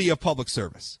not worthy of public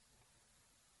service.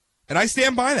 And I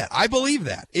stand by that. I believe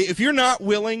that. If you're not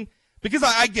willing, because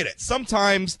I get it,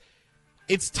 sometimes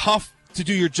it's tough to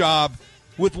do your job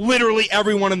with literally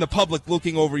everyone in the public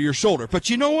looking over your shoulder. But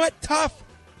you know what? Tough.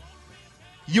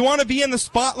 You want to be in the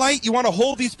spotlight? You want to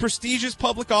hold these prestigious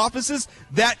public offices?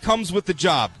 That comes with the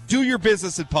job. Do your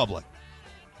business in public.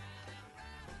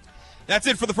 That's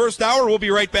it for the first hour. We'll be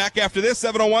right back after this.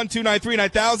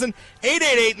 701-293-9000,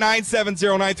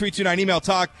 888-970-9329. Email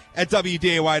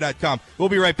talk@wday.com. We'll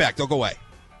be right back. Don't go away.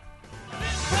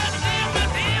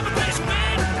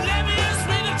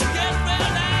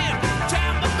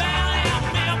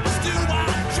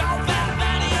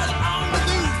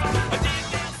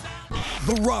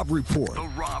 The Rob Report. The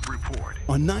Rob Report.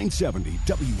 On 970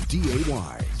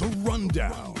 WDAY. The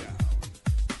Rundown.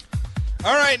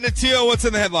 All right, Natil, what's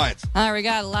in the headlines? We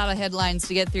got a lot of headlines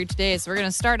to get through today, so we're going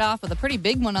to start off with a pretty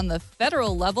big one on the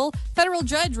federal level. Federal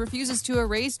judge refuses to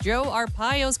erase Joe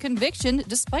Arpaio's conviction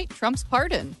despite Trump's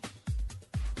pardon.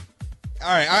 All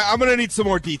right, I'm going to need some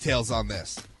more details on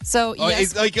this. So,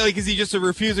 yes. Is he just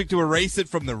refusing to erase it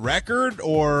from the record,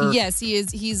 or? Yes, he is.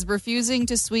 He's refusing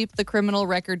to sweep the criminal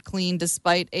record clean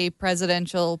despite a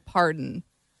presidential pardon.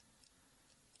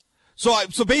 So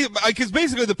because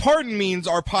basically the pardon means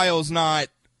Arpaio's not,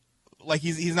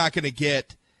 he's not going to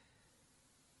get.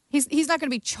 He's not going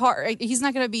to be charged. He's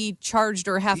not going to be charged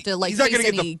or have to face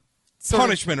any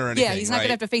punishment or anything. Yeah, he's not right? going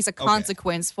to have to face a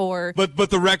consequence for. But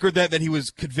the record that he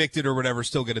was convicted or whatever is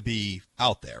still going to be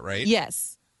out there, right?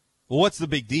 Yes. Well, what's the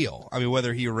big deal? I mean,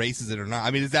 whether he erases it or not.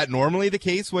 I mean, is that normally the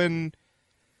case when?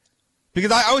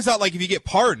 Because I always thought, like, if you get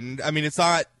pardoned, I mean, it's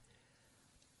not.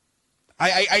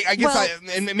 I guess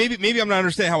and maybe I'm not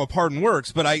understanding how a pardon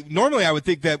works, but normally I would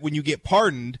think that when you get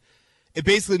pardoned, it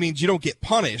basically means you don't get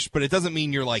punished, but it doesn't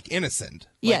mean you're like innocent.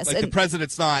 Yes, like the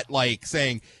president's not like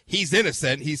saying he's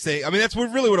innocent. He's saying, I mean, that's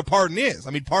really what a pardon is. I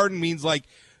mean, pardon means like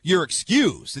you're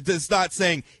excused. It's not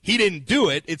saying he didn't do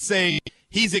it. It's saying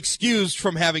he's excused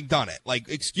from having done it, like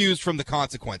excused from the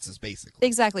consequences, basically.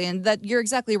 Exactly, and that you're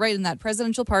exactly right in that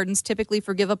presidential pardons typically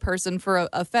forgive a person for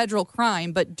a federal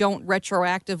crime, but don't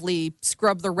retroactively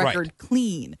scrub the record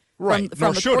clean from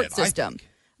the court system.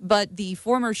 But the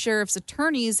former sheriff's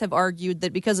attorneys have argued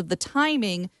that because of the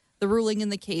timing, the ruling in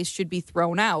the case should be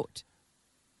thrown out.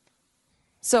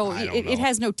 So it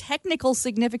has no technical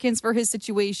significance for his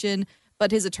situation, but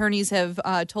his attorneys have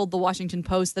told the Washington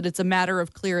Post that it's a matter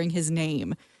of clearing his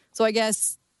name. So I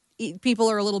guess people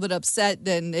are a little bit upset,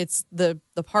 and it's the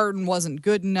pardon wasn't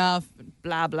good enough,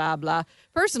 blah, blah, blah.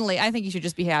 Personally, I think he should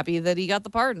just be happy that he got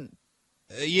the pardon.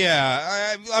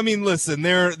 Yeah, I mean, listen,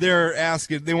 they're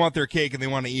asking, they want their cake and they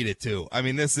want to eat it too. I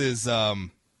mean, this is that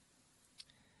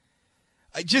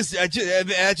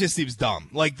just seems dumb.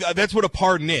 Like that's what a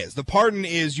pardon is. The pardon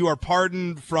is you are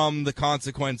pardoned from the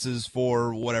consequences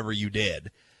for whatever you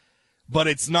did, but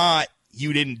it's not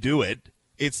you didn't do it.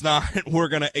 It's not we're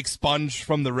gonna expunge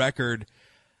from the record.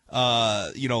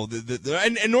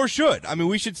 And nor should. I mean,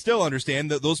 we should still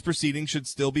understand that those proceedings should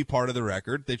still be part of the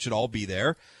record. They should all be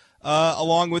there.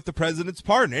 Along with the president's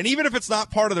pardon. And even if it's not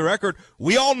part of the record,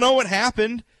 we all know what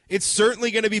happened. It's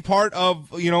certainly going to be part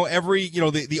of, every,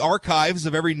 the archives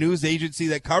of every news agency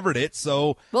that covered it.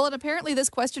 So, well, and apparently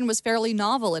this question was fairly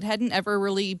novel. It hadn't ever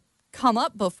really come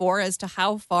up before as to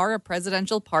how far a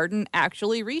presidential pardon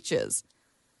actually reaches.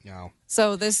 No.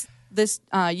 So this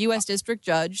U.S. District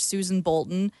Judge, Susan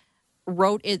Bolton,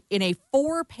 wrote it in a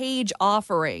 4-page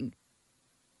offering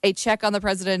a check on the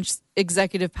president's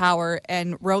executive power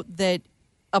and wrote that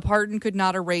a pardon could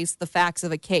not erase the facts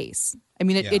of a case. I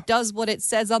mean, it does what it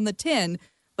says on the tin,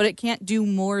 but it can't do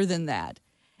more than that.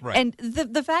 Right. And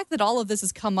the fact that all of this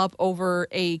has come up over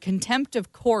a contempt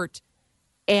of court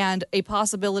and a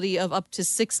possibility of up to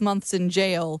 6 months in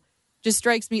jail just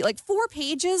strikes me like 4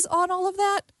 pages on all of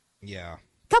that. Yeah.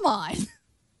 Come on.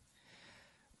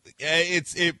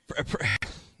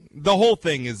 The whole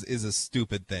thing is a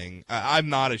stupid thing. I'm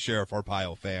not a Sheriff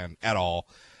Arpaio fan at all.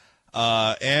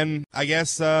 And I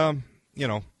guess, I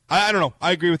don't know.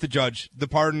 I agree with the judge. The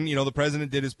pardon, the president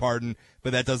did his pardon,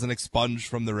 but that doesn't expunge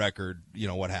from the record,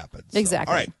 what happened. So,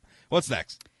 exactly. all right. What's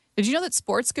next? Did you know that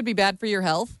sports could be bad for your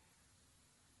health?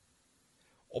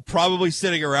 Well, probably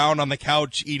sitting around on the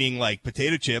couch eating like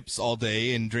potato chips all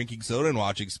day and drinking soda and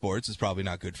watching sports is probably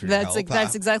not good for your health.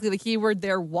 That's exactly the key word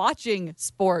there. Watching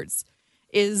sports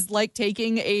is like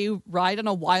taking a ride on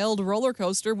a wild roller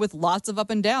coaster with lots of up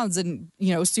and downs, and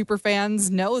super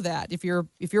fans know that. If you're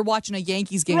watching a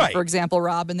Yankees game, for example,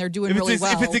 Rob, and they're doing really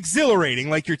well, if it's exhilarating,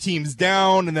 like your team's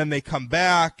down and then they come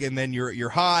back and then you're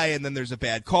high and then there's a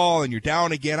bad call and you're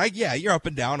down again. You're up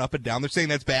and down, up and down. They're saying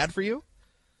that's bad for you.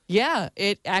 Yeah,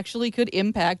 it actually could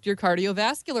impact your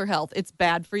cardiovascular health. It's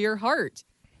bad for your heart.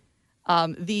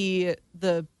 The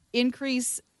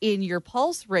increase in your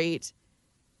pulse rate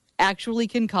actually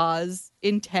can cause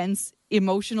intense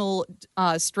emotional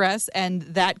stress, and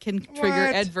that can trigger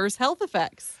adverse health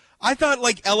effects. I thought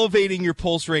like elevating your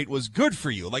pulse rate was good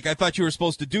for you. Like I thought you were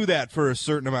supposed to do that for a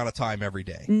certain amount of time every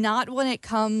day. Not when it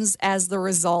comes as the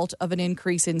result of an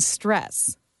increase in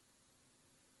stress.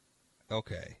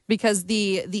 Okay. Because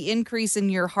the increase in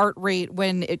your heart rate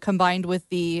when it combined with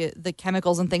the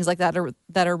chemicals and things like that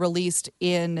are released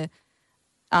in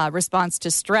response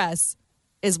to stress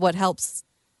is what helps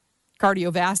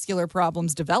cardiovascular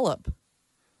problems develop.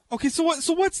 Okay, so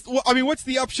what's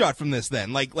the upshot from this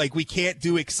then? Like we can't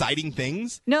do exciting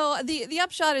things? No, the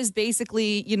upshot is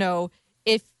basically,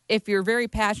 if you're very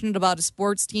passionate about a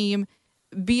sports team,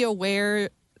 be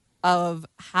aware of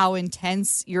how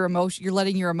intense you're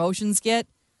letting your emotions get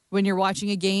when you're watching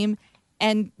a game,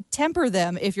 and temper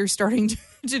them if you're starting to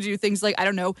do things like, I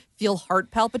don't know, feel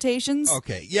heart palpitations.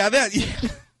 Okay, yeah,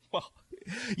 well,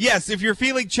 yes, if you're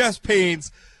feeling chest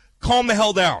pains, calm the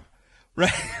hell down,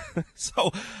 right?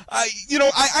 So,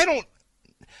 I don't.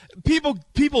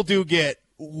 People do get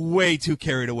way too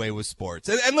carried away with sports,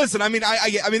 and listen, I mean,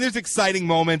 there's exciting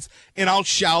moments, and I'll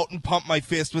shout and pump my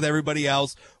fist with everybody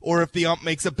else, or if the ump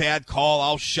makes a bad call,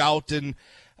 I'll shout and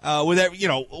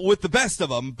with the best of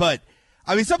them. But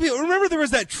I mean, some people remember there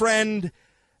was that trend.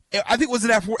 I think was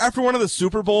it after one of the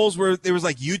Super Bowls where there was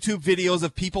like YouTube videos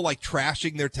of people like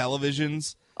trashing their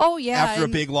televisions. Oh yeah, after a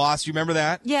big loss, you remember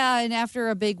that? Yeah, and after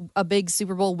a big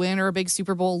Super Bowl win or a big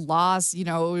Super Bowl loss,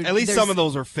 at least some of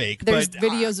those are fake. There's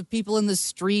videos of people in the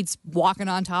streets walking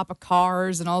on top of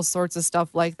cars and all sorts of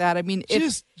stuff like that. I mean,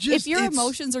 if your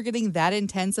emotions are getting that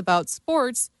intense about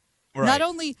sports, right. not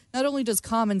only does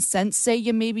common sense say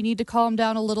you maybe need to calm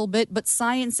down a little bit, but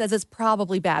science says it's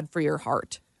probably bad for your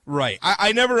heart. Right.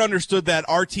 I never understood that.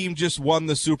 Our team just won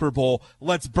the Super Bowl.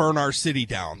 Let's burn our city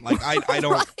down. Like I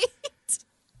don't. Right?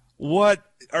 What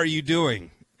are you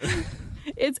doing?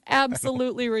 It's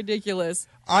absolutely ridiculous.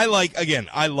 I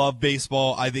love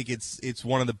baseball. I think it's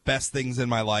one of the best things in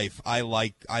my life. I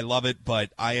love it,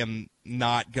 but I am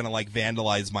not going to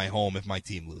vandalize my home if my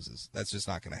team loses. That's just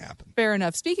not going to happen. Fair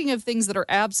enough. Speaking of things that are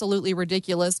absolutely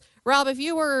ridiculous, Rob, if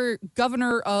you were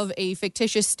governor of a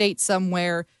fictitious state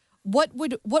somewhere, what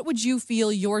would you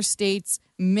feel your state's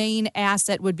main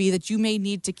asset would be that you may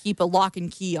need to keep a lock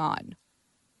and key on?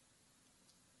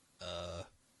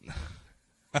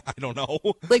 I don't know.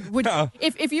 Like,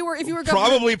 if you were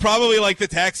governor, probably like the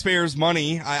taxpayers'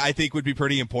 money, I think would be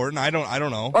pretty important. I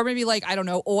don't know. Or maybe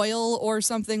oil or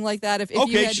something like that.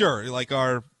 Sure. Like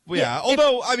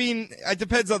Although it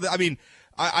depends on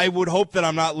I would hope that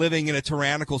I'm not living in a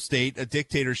tyrannical state, a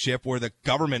dictatorship where the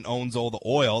government owns all the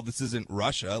oil. This isn't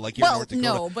Russia, like here in North Dakota.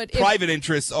 No, but private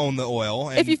interests own the oil.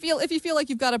 And if you feel like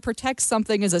you've got to protect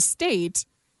something as a state.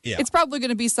 Yeah. It's probably going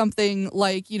to be something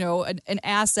like, an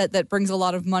asset that brings a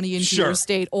lot of money into your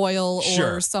state, oil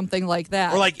or something like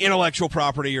that. Or like intellectual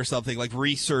property or something, like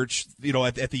research,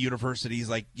 at the universities,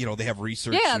 they have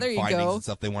research and findings and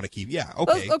stuff they want to keep. Yeah,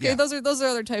 okay. Those are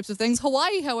other types of things.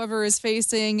 Hawaii, however, is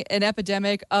facing an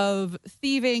epidemic of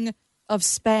thieving of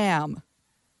spam.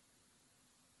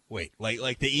 Wait,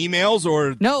 like the emails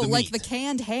or no, the like meat? the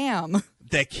canned ham.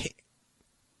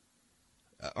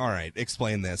 All right,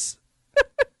 explain this.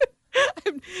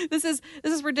 This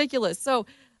is ridiculous. So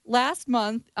last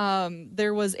month,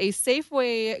 there was a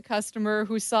Safeway customer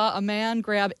who saw a man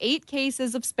grab 8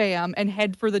 cases of Spam and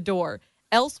head for the door.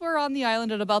 Elsewhere on the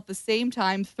island at about the same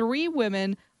time, 3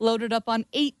 women loaded up on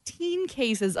 18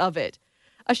 cases of it.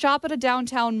 A shop at a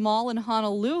downtown mall in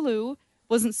Honolulu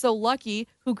wasn't so lucky,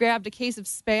 who grabbed a case of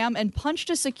Spam and punched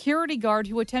a security guard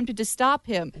who attempted to stop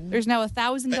him. There's now a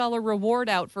 $1,000 reward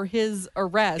out for his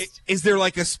arrest. Is there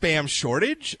like a Spam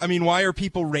shortage? I mean, why are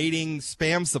people raiding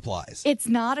Spam supplies? It's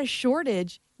not a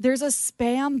shortage. There's a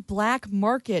Spam black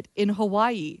market in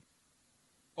Hawaii.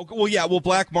 Okay, well, yeah,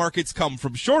 black markets come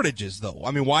from shortages, though.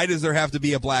 I mean, why does there have to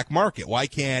be a black market? Why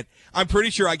can't... I'm pretty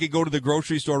sure I could go to the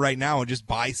grocery store right now and just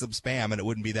buy some Spam and it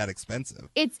wouldn't be that expensive.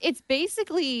 It's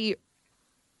basically...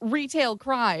 retail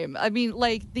crime. I mean,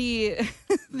 like the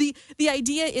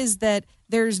idea is that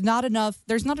there's not enough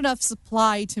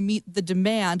supply to meet the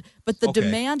demand, but the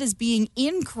demand is being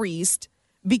increased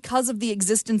because of the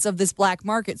existence of this black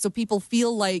market. So people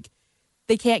feel like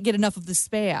they can't get enough of the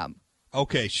Spam.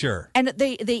 Okay, sure. And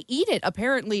they eat it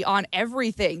apparently on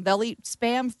everything. They'll eat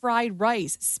Spam fried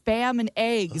rice, Spam and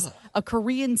eggs, a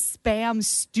Korean Spam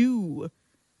stew.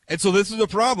 And so this is the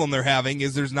problem they're having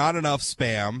is there's not enough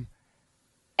Spam.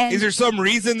 And is there some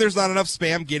reason there's not enough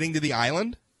Spam getting to the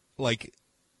island? Like,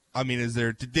 I mean, is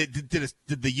there did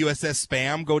the USS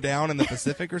Spam go down in the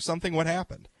Pacific or something? What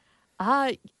happened?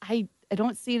 I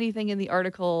don't see anything in the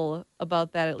article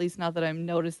about that, at least not that I'm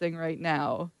noticing right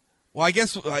now. Well, I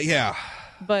guess yeah.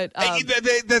 But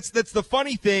that's the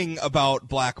funny thing about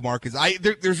black markets.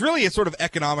 There's really a sort of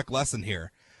economic lesson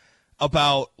here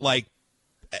about like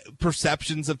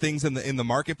perceptions of things in the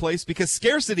marketplace, because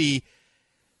scarcity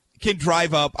can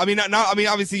drive up. I mean,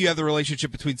 obviously you have the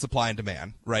relationship between supply and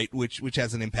demand, right? Which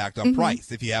has an impact on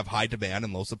price. If you have high demand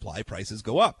and low supply, prices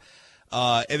go up.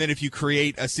 And then if you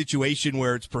create a situation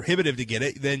where it's prohibitive to get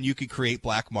it, then you could create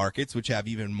black markets, which have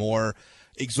even more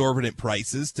exorbitant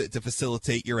prices to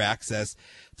facilitate your access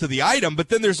to the item. But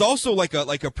then there's also like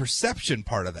a perception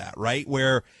part of that, right?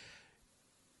 Where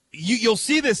you'll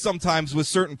see this sometimes with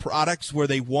certain products where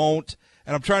they won't.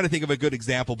 And I'm trying to think of a good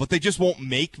example, but they just won't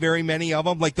make very many of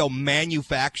them. Like they'll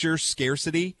manufacture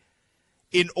scarcity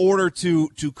in order to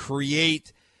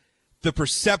create the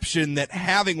perception that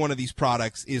having one of these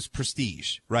products is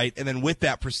prestige, right? And then with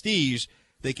that prestige,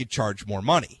 they could charge more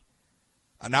money.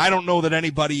 And I don't know that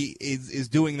anybody is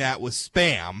doing that with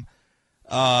Spam.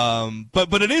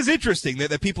 But it is interesting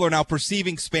that people are now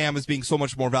perceiving Spam as being so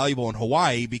much more valuable in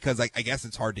Hawaii because I guess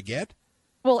it's hard to get.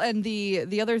 Well, and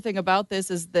the other thing about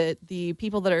this is that the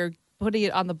people that are putting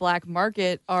it on the black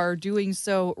market are doing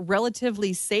so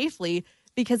relatively safely,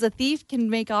 because a thief can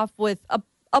make off with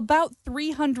about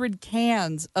 300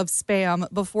 cans of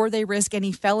Spam before they risk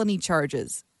any felony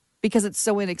charges because it's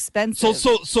so inexpensive.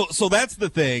 So that's the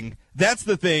thing. That's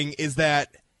the thing is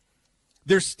that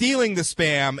they're stealing the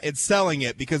Spam and selling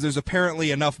it because there's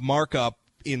apparently enough markup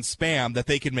in Spam that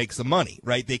they can make some money,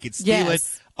 right? They could steal it,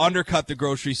 undercut the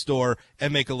grocery store,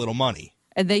 and make a little money.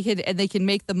 And they can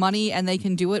make the money, and they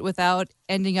can do it without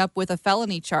ending up with a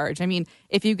felony charge. I mean,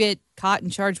 if you get caught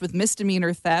and charged with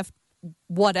misdemeanor theft,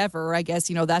 whatever, I guess,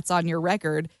 that's on your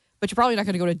record, but you're probably not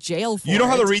going to go to jail for it. You know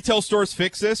how the retail stores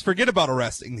fix this? Forget about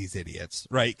arresting these idiots,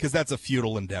 right? Because that's a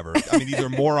futile endeavor. I mean, these are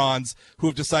morons who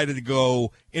have decided to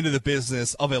go into the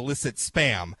business of illicit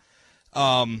Spam.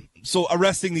 So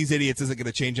arresting these idiots isn't going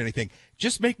to change anything.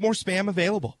 Just make more Spam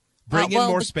available. Bring in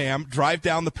more Spam, drive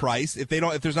down the price. If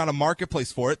there's not a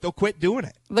marketplace for it, they'll quit doing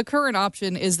it. The current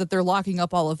option is that they're locking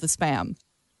up all of the Spam.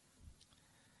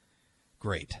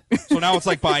 Great. So now it's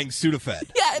like buying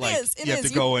Sudafed. Yeah, it is. You have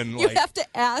to go in. You have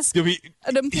to ask an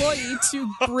employee to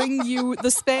bring you the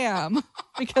Spam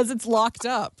because it's locked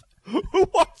up. Who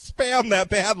wants Spam that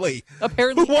badly?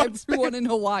 Apparently everyone in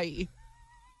Hawaii.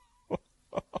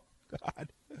 Oh, God.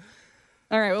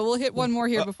 All right, well, we'll hit one more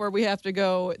here before we have to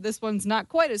go. This one's not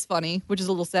quite as funny, which is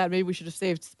a little sad. Maybe we should have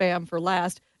saved Spam for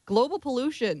last. Global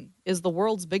pollution is the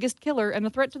world's biggest killer and a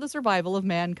threat to the survival of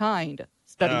mankind,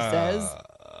 study says.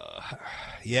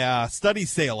 Yeah, studies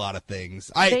say a lot of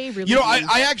things.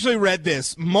 I actually read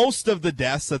this. Most of the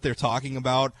deaths that they're talking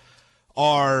about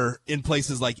are in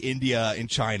places like India and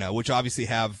China, which obviously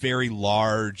have very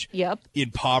large,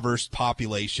 impoverished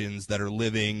populations that are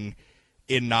living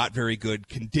in not very good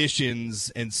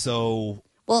conditions, and so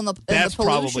the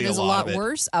pollution is a lot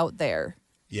worse out there.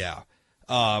 Yeah,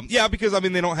 because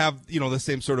they don't have the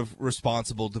same sort of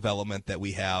responsible development that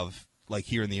we have like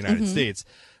here in the United States.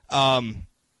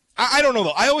 I don't know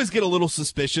though. I always get a little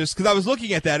suspicious because I was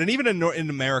looking at that, and even in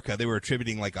America, they were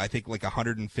attributing like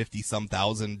 150-some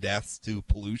thousand deaths to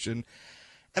pollution,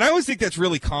 and I always think that's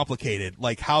really complicated,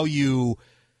 like how you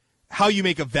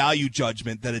make a value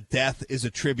judgment that a death is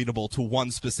attributable to one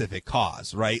specific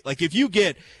cause, right? Like if you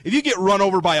get run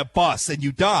over by a bus and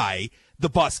you die, the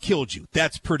bus killed you.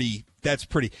 That's pretty.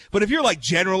 But if you're like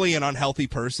generally an unhealthy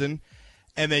person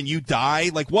and then you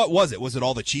die, like what was it? Was it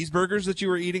all the cheeseburgers that you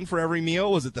were eating for every meal?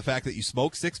 Was it the fact that you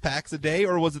smoked 6 packs a day,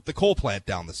 or was it the coal plant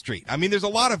down the street? I mean, there's a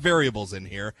lot of variables in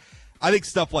here. I think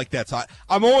stuff like that. So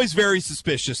I'm always very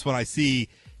suspicious when I see,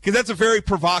 because that's a very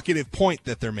provocative point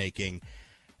that they're making.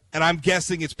 And I'm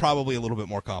guessing it's probably a little bit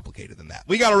more complicated than that.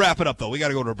 We got to wrap it up, though. We got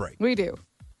to go to a break. We do.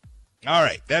 All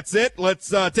right. That's it. Let's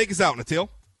take us out, Natil.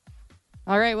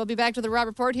 All right. We'll be back to the Rob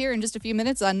Report here in just a few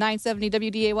minutes on 970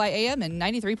 WDAY AM and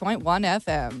 93.1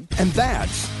 FM. And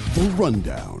that's The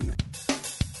Rundown.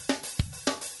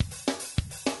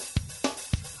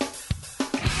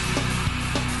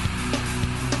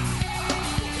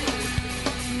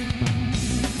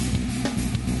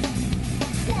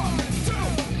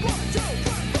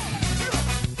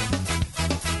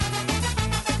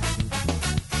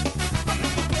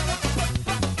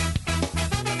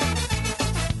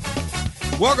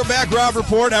 Welcome back, Rob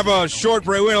Report. Have a short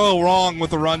break. We went a little wrong with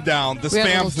the rundown. The we Spam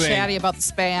had a little thing. Chatty about the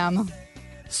Spam.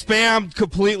 Spam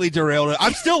completely derailed it.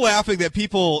 I'm still laughing that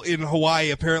people in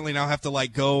Hawaii apparently now have to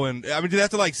like go and do they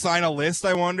have to like sign a list?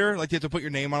 I wonder. Like, you have to put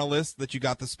your name on a list that you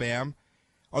got the Spam.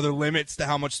 Are there limits to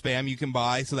how much Spam you can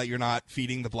buy so that you're not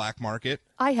feeding the black market?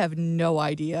 I have no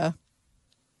idea.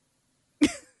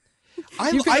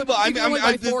 I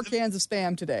buy 4 cans of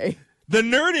Spam today. The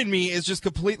nerd in me is just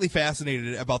completely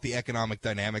fascinated about the economic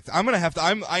dynamics. I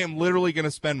am literally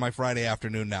gonna spend my Friday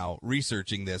afternoon now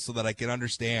researching this so that I can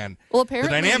understand the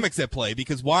dynamics at play.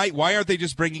 Because why aren't they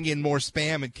just bringing in more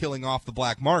Spam and killing off the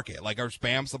black market? Like, are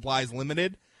Spam supplies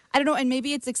limited? I don't know, and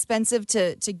maybe it's expensive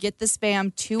to get the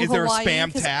Spam to Hawaii. Is there a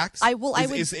Spam tax?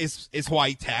 Is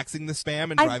Hawaii taxing the Spam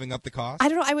and driving up the cost? I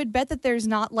don't know. I would bet that there's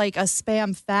not like a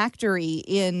Spam factory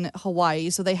in Hawaii,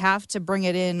 so they have to bring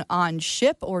it in on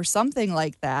ship or something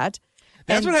like that.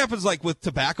 That's what happens like with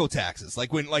tobacco taxes.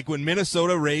 Like when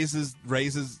Minnesota raises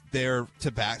their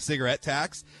cigarette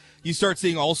tax, you start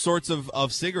seeing all sorts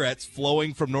of cigarettes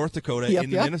flowing from North Dakota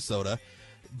into Minnesota,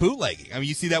 bootlegging. I mean,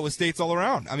 you see that with states all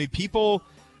around. I mean, people.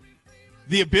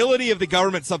 The ability of the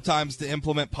government sometimes to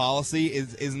implement policy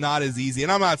is not as easy.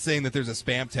 And I'm not saying that there's a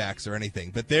Spam tax or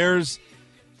anything, but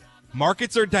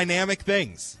markets are dynamic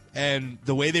things, and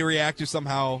the way they react is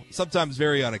sometimes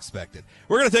very unexpected.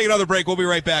 We're going to take another break. We'll be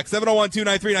right back.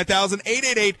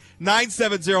 701-293-9000,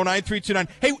 888-970-9329.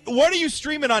 Hey, what are you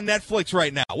streaming on Netflix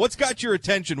right now? What's got your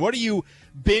attention? What are you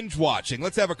binge watching?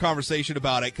 Let's have a conversation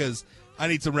about it, because I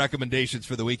need some recommendations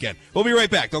for the weekend. We'll be right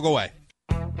back. Don't go away.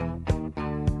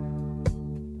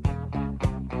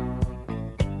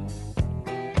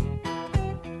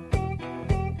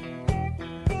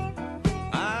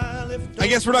 I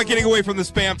guess we're not getting away from the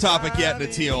spam topic yet,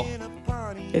 Natil.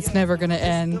 It's never going to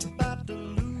end.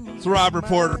 It's Rob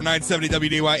Report, 970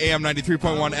 WDY, AM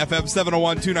 93.1 FM,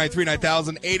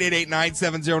 701-293-9000,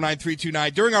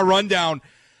 888-970-9329. During our rundown,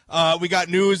 we got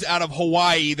news out of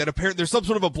Hawaii that apparently there's some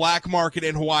sort of a black market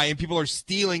in Hawaii, and people are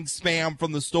stealing spam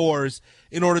from the stores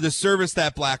in order to service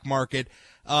that black market,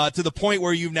 to the point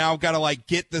where you've now got to, like,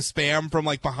 get the spam from,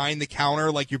 like, behind the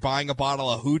counter, like you're buying a bottle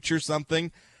of hooch or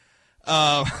something,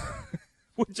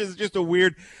 which is just a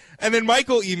weird. And then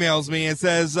Michael emails me and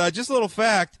says, just a little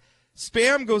fact,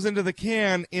 spam goes into the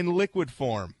can in liquid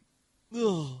form.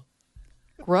 Ugh.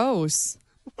 Gross.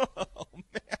 Oh,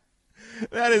 man.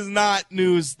 That is not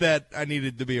news that I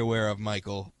needed to be aware of,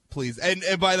 Michael. Please. And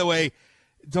by the way,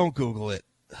 don't Google it.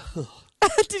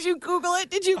 Did you Google it?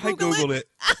 Did you Google it? I Googled it.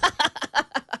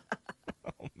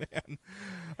 Oh, man.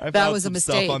 That was a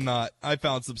mistake. I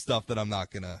found some stuff that I'm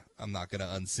not gonna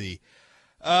unsee.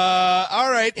 All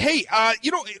right. Hey,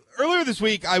 earlier this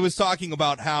week I was talking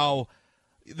about how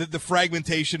the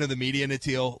fragmentation of the media,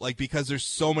 Natil, like, because there's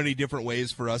so many different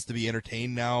ways for us to be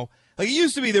entertained now. Like, it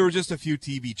used to be there were just a few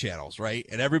TV channels, right?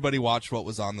 And everybody watched what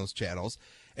was on those channels.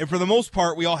 And for the most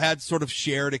part, we all had sort of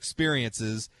shared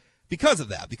experiences because of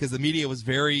that, because the media was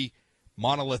very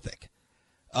monolithic.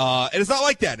 And it's not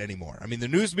like that anymore. I mean, the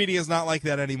news media is not like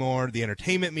that anymore. The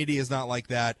entertainment media is not like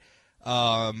that.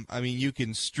 I mean, you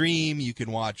can stream, you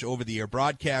can watch over-the-air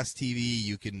broadcast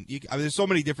TV, I mean, there's so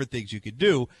many different things you could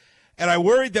do. And I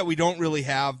worried that we don't really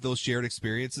have those shared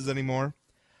experiences anymore.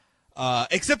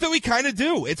 Except that we kind of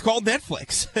do. It's called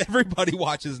Netflix. Everybody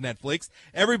watches Netflix.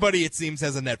 Everybody, it seems,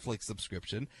 has a Netflix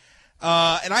subscription.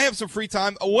 And I have some free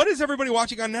time. What is everybody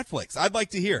watching on Netflix? I'd like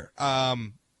to hear.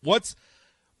 What's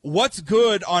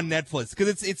good on Netflix?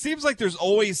 Because it seems like there's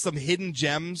always some hidden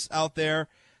gems out there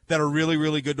that are really,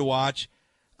 really good to watch.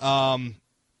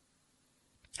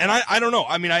 And I don't know.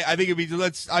 I mean, I think it'd be.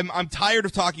 I'm tired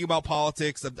of talking about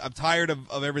politics. I'm tired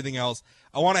of everything else.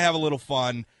 I want to have a little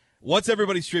fun. What's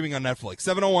everybody streaming on Netflix?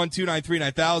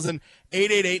 701-293-9000,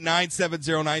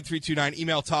 888-970-9329.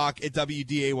 Email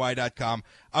talk@wday.com.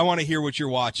 I want to hear what you're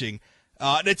watching.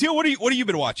 Natil, what have you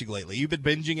been watching lately? You've been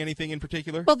binging anything in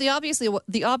particular? Well, the obvious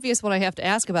one I have to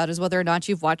ask about is whether or not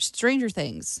you've watched Stranger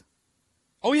Things.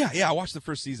 Oh, yeah, I watched the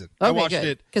first season. Okay, I watched good.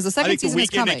 it. Because the second season is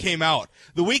coming.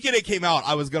 The weekend it came out,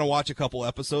 I was going to watch a couple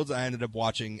episodes. I ended up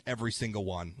watching every single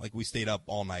one. Like, we stayed up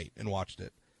all night and watched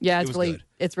it. Yeah,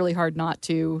 it's really hard not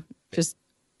to just.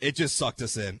 It just sucked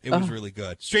us in. It was really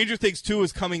good. Stranger Things 2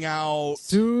 is coming out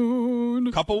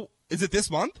soon. Is it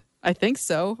this month? I think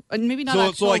so. And maybe not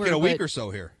October. So like in a week or so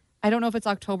here. I don't know if it's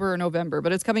October or November,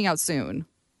 but it's coming out soon.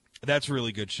 That's a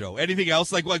really good show. Anything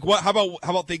else? Like what? How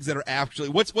about things that are actually?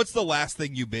 What's the last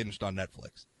thing you binged on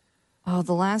Netflix? Oh,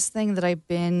 the last thing that I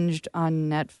binged on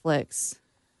Netflix.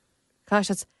 Gosh,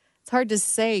 it's hard to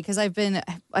say because I've been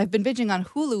binging on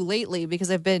Hulu lately because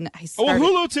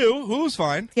Hulu too. Hulu's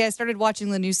fine. Yeah, I started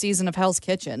watching the new season of Hell's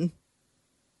Kitchen.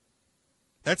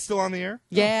 That's still on the air?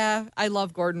 Yeah, I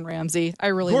love Gordon Ramsay.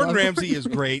 Gordon Ramsay is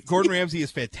great. Gordon Ramsay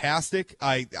is fantastic.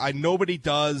 I nobody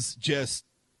does just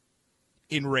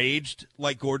enraged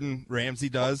like Gordon Ramsay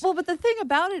does. Well, but the thing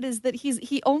about it is that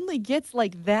he only gets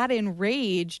like that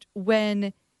enraged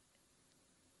when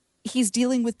he's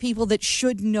dealing with people that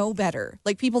should know better,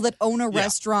 like people that own a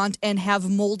restaurant and have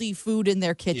moldy food in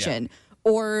their kitchen,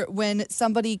 or when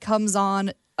somebody comes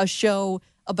on a show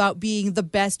about being the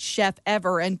best chef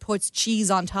ever and puts cheese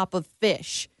on top of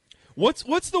fish.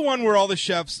 What's the one where all the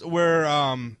chefs were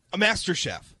a Master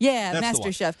Chef? Yeah,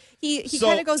 Master Chef. He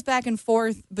kind of goes back and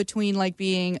forth between like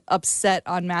being upset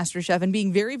on Master Chef and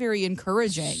being very, very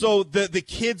encouraging. So the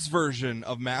kids version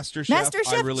of Master Chef,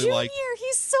 I really Junior, like.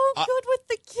 He's so good with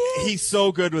the kids. He's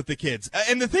so good with the kids.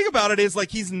 And the thing about it is,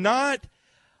 like, he's not.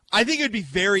 I think it would be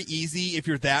very easy if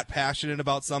you're that passionate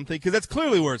about something, because that's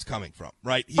clearly where it's coming from,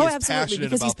 right? He is absolutely, passionate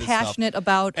because about he's this passionate stuff,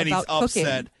 about and about he's cooking.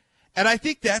 upset. And I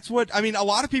think that's what, I mean, a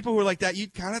lot of people who are like that,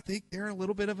 you'd kind of think they're a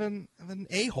little bit of an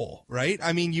a-hole, right?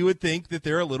 I mean, you would think that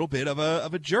they're a little bit of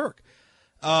a jerk.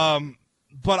 But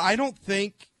I don't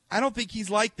think he's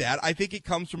like that. I think it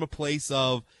comes from a place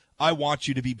of, I want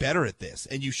you to be better at this,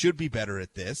 and you should be better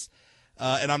at this.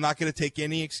 And I'm not going to take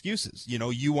any excuses. You know,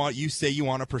 you say you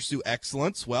want to pursue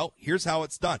excellence. Well, here's how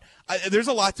it's done. There's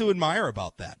a lot to admire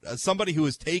about that. Somebody who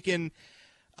has taken,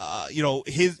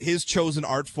 his chosen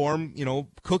art form,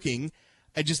 cooking,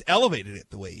 and just elevated it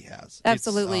the way he has.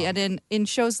 Absolutely. And in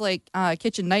shows like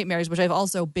Kitchen Nightmares, which I've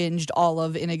also binged all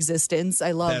of in existence,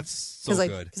 I love. That's so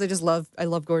good. Because I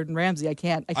love Gordon Ramsay. I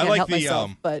can't like help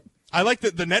myself. But I like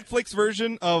the Netflix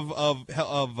version of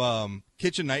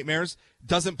Kitchen Nightmares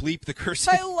doesn't bleep the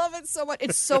cursing. I love it so much.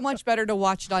 It's so much better to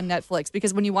watch it on Netflix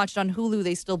because when you watch it on Hulu,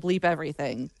 they still bleep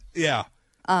everything. Yeah.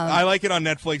 I like it on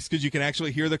Netflix because you can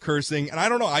actually hear the cursing. And I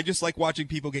don't know, I just like watching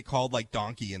people get called like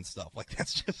donkey and stuff. Like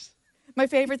that's just... My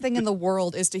favorite thing in the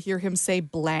world is to hear him say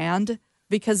bland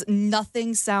because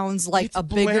nothing sounds like It's a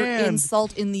bigger bland.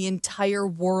 insult in the entire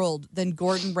world than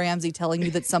Gordon Ramsay telling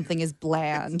you that something is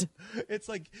bland. It's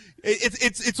like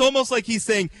it's almost like he's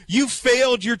saying you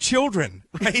failed your children,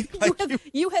 right? Like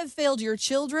You have failed your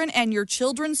children and your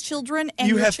children's children and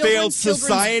You your have failed children's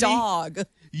society. dog.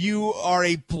 you are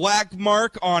a black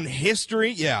mark on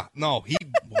history. Yeah, no,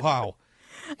 wow,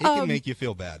 he can make you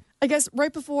feel bad. I guess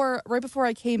right before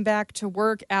I came back to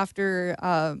work after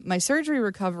my surgery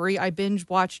recovery, I binge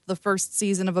watched the first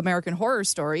season of American Horror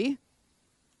Story.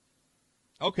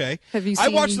 Okay, Have you I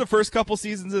seen- watched the first couple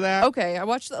seasons of that. Okay, I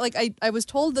watched like I was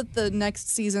told that the next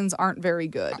seasons aren't very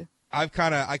good. I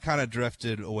kind of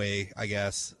drifted away. I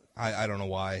guess I don't know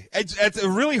why. It's a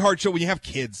really hard show when you have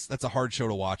kids. That's a hard show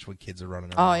to watch when kids are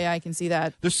running around. Oh yeah, I can see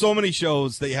that. There's so many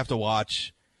shows that you have to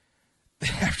watch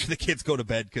after the kids go to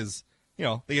bed because they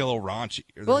get a little raunchy.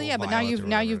 Or Well, yeah, but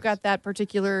now you've got that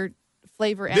particular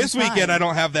flavor. And this weekend. time. I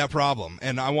don't have that problem,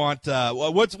 and I want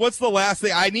what's the last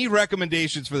thing I need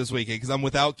recommendations for this weekend because I'm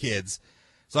without kids,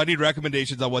 so I need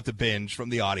recommendations on what to binge from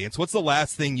the audience. What's the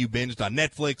last thing you binged on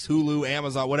Netflix, Hulu,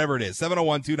 Amazon, whatever it is?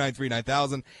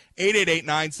 701-293-9000,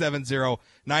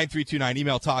 888-970-9329.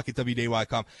 Email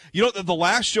talk@wday.com. You know the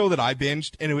last show that I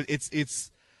binged, and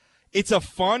it's a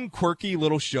fun, quirky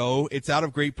little show. It's out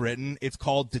of Great Britain. It's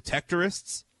called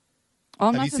Detectorists. Oh,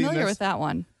 I'm Have not you seen familiar this? with that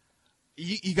one.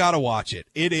 You got to watch it.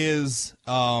 It is,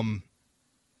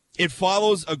 it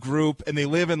follows a group, and they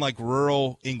live in like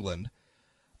rural England,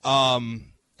 and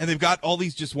they've got all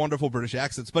these just wonderful British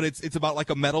accents. But it's about like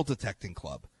a metal detecting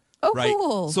club, Oh, right?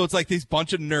 cool. So it's like these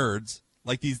bunch of nerds,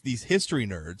 like these history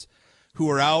nerds, who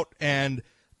are out and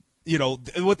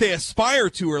what they aspire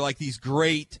to are like these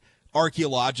great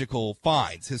archaeological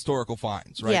finds, historical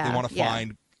finds, right? Yeah, They want to yeah.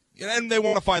 find, and they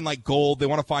want to find like gold. They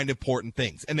want to find important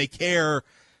things, and they care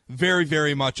very,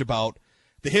 very much about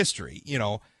the history.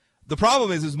 The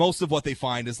problem is most of what they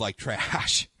find is like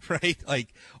trash, right?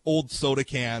 Like old soda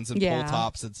cans and Yeah. pull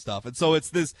tops and stuff. And so it's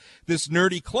this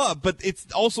nerdy club, but it's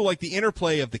also like the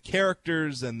interplay of the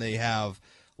characters, and they have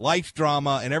life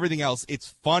drama and everything else. It's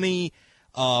funny.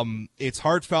 It's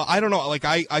heartfelt. I don't know. Like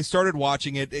I started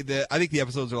watching it. I think the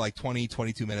episodes are like 20,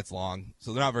 22 minutes long.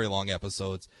 So they're not very long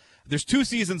episodes. There's 2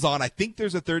 seasons on. I think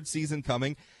there's a 3rd season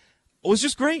coming. It was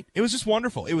just great. It was just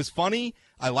wonderful. It was funny.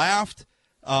 I laughed.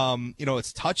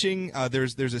 It's touching.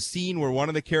 There's a scene where one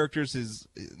of the characters is,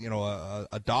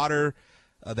 a daughter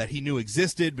that he knew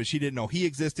existed, but she didn't know he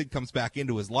existed, comes back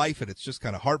into his life, and it's just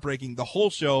kind of heartbreaking. The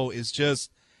whole show is just,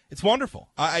 it's wonderful.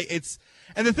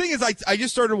 And the thing is, I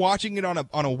just started watching it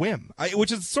on a whim,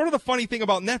 which is sort of the funny thing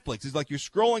about Netflix is like you're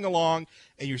scrolling along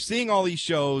and you're seeing all these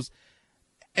shows,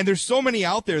 and there's so many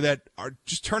out there that are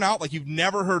just turn out like you've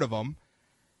never heard of them,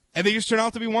 and they just turn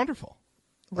out to be wonderful.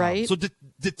 Right. So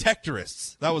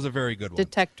Detectorists, that was a very good one.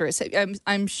 Detectorists.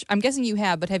 I'm guessing you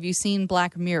have, but have you seen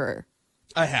Black Mirror?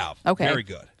 I have. Okay. Very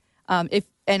good.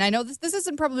 And I know this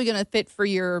isn't probably going to fit for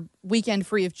your weekend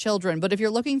free of children, but if you're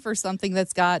looking for something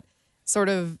that's got sort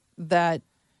of that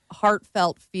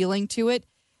heartfelt feeling to it,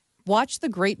 watch The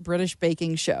Great British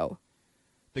Baking Show.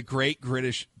 The Great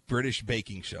British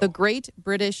Baking Show. The Great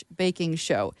British Baking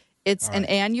Show. It's an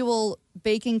annual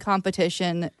baking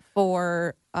competition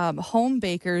for home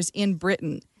bakers in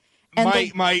Britain.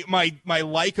 And my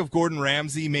like of Gordon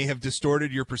Ramsay may have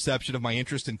distorted your perception of my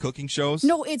interest in cooking shows.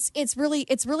 No, it's really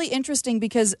interesting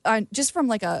because just from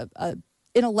like a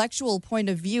intellectual point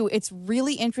of view, it's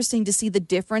really interesting to see the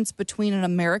difference between an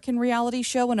American reality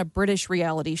show and a British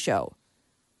reality show,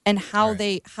 and how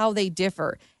they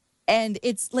differ. And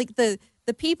it's like the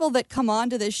people that come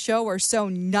onto this show are so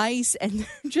nice, and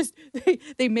just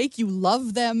they make you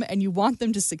love them and you want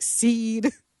them to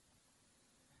succeed.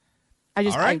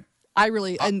 I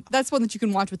really, and that's one that you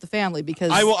can watch with the family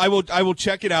because I will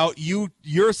check it out.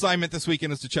 Your assignment this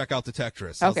weekend is to check out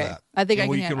Detectorists. How's Okay. that? I think and I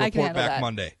we can- can I can report handle back that.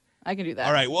 Monday. I can do that.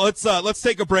 All right. Well, let's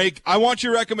take a break. I want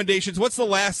your recommendations. What's the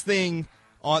last thing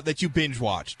that you binge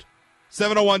watched?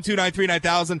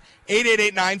 701-293-9000,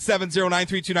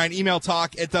 888-970-9329. Email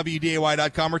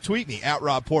talk@wday.com or tweet me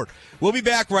 @RobPort. We'll be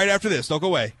back right after this. Don't go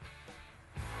away.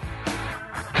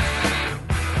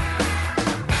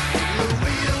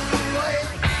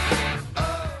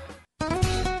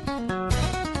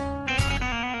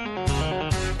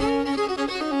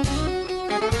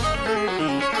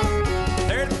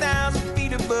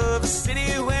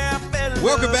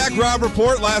 Welcome back, Rob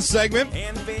Report. Last segment.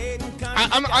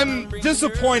 I'm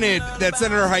disappointed that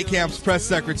Senator Heitkamp's press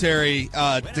secretary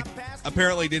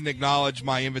apparently didn't acknowledge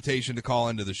my invitation to call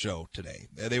into the show today.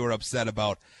 They were upset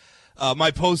about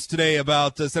my post today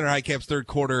about Senator Heitkamp's third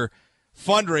quarter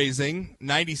fundraising,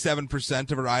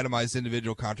 97% of her itemized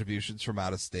individual contributions from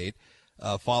out of state,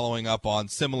 following up on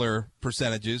similar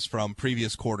percentages from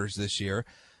previous quarters this year.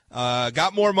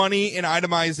 Got more money in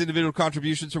itemized individual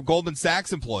contributions from Goldman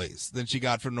Sachs employees than she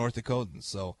got from North Dakotans.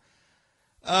 So,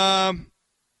 I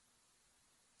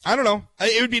don't know.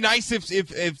 It would be nice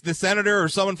if the senator or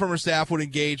someone from her staff would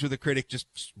engage with a critic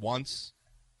just once.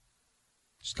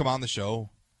 Just come on the show.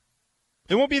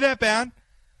 It won't be that bad.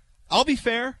 I'll be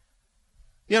fair.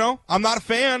 You know, I'm not a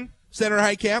fan, Senator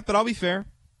Heitkamp, but I'll be fair.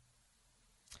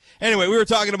 Anyway, we were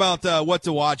talking about what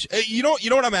to watch. You know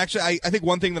what I'm actually, I think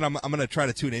one thing that I'm going to try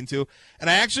to tune into, and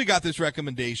I actually got this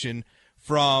recommendation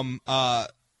from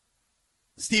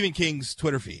Stephen King's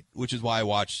Twitter feed, which is why I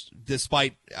watched,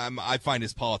 despite I find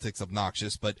his politics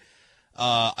obnoxious, but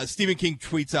Stephen King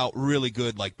tweets out really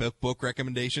good like book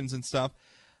recommendations and stuff.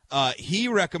 He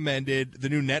recommended the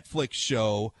new Netflix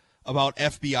show about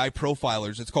FBI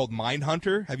profilers. It's called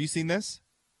Mindhunter. Have you seen this?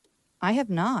 I have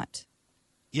not.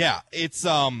 Yeah, it's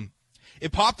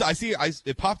it popped.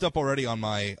 It popped up already on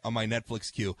my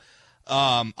Netflix queue.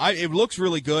 It looks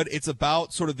really good. It's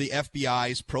about sort of the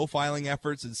FBI's profiling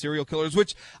efforts and serial killers,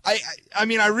 which I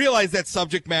mean, I realize that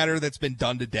subject matter that's been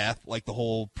done to death, like the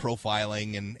whole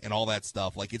profiling and all that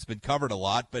stuff. Like it's been covered a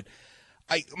lot, but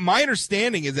my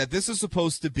understanding is that this is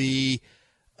supposed to be,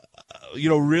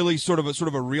 really sort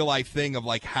of a real life thing of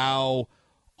like how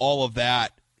all of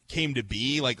that came to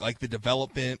be, like the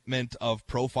development of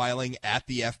profiling at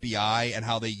the FBI and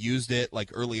how they used it like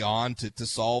early on to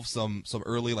solve some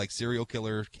early like serial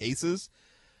killer cases.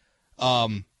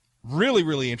 Really,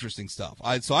 really interesting stuff.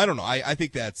 So I don't know. I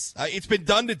think that's it's been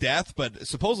done to death, but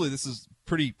supposedly this is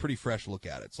pretty fresh look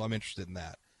at it. So I'm interested in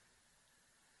that.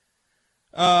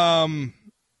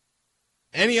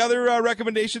 Any other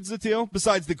recommendations, Natil,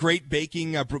 besides the Great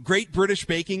British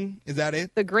Baking? Is that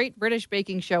it? The Great British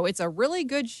Baking Show. It's a really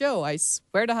good show. I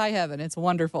swear to high heaven, it's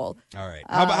wonderful. All right.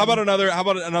 How about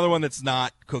another one that's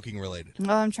not cooking related?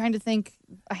 I'm trying to think.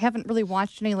 I haven't really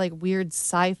watched any like weird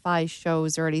sci-fi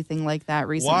shows or anything like that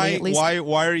recently.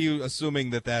 Why are you assuming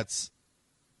that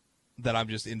I'm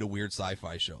just into weird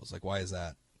sci-fi shows? Like, why is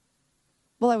that?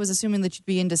 Well, I was assuming that you'd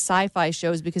be into sci-fi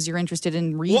shows because you're interested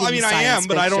in reading. Well, I mean, I am,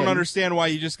 but I don't fiction. understand why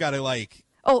you just got to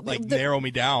narrow me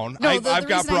down. No, I've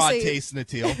got broad taste,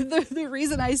 Natil. The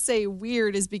reason I say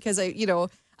weird is because I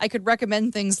could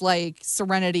recommend things like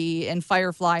Serenity and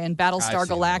Firefly and Battlestar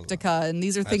Galactica, and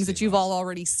these are things that you've all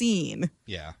already seen.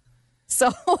 Yeah.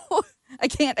 So I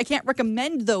can't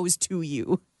recommend those to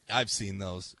you. I've seen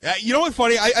those. You know what's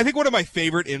funny? I think one of my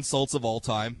favorite insults of all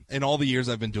time in all the years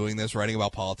I've been doing this, writing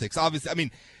about politics, obviously, I mean,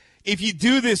 if you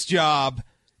do this job,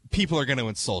 people are going to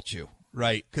insult you,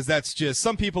 right? Because that's just,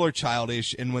 some people are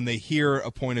childish, and when they hear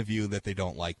a point of view that they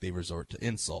don't like, they resort to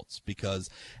insults.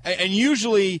 And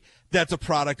usually that's a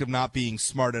product of not being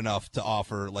smart enough to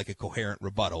offer like a coherent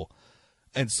rebuttal.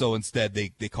 And so instead they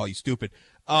call you stupid.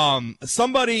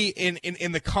 Somebody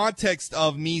in the context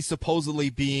of me supposedly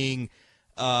being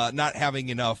not having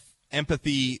enough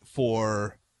empathy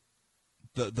for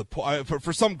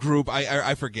for some group,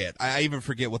 I forget. I even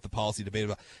forget what the policy debate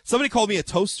about. Somebody called me a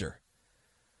toaster.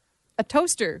 A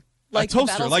toaster, like from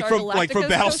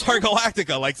Battlestar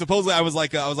Galactica. Like supposedly I was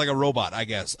like a robot, I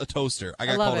guess, a toaster. I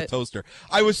got called a toaster.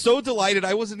 I was so delighted.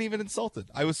 I wasn't even insulted.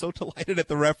 I was so delighted at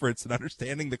the reference and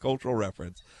understanding the cultural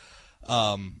reference.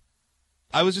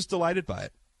 I was just delighted by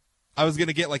it. I was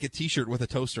gonna get like a T-shirt with a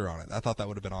toaster on it. I thought that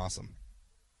would have been awesome.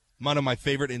 One of my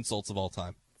favorite insults of all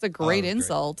time. It's a great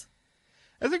insult.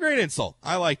 It's a great insult.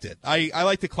 I liked it. I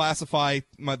like to classify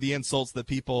the insults that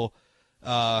people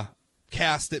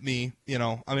cast at me.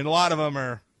 I mean, a lot of them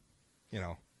are,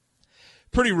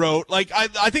 pretty rote. Like,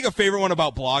 I think a favorite one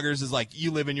about bloggers is like, you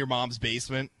live in your mom's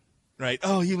basement, right?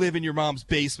 Oh, you live in your mom's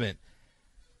basement,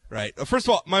 right? First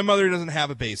of all, my mother doesn't have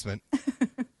a basement.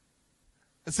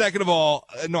 Second of all,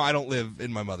 no, I don't live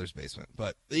in my mother's basement,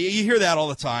 but you hear that all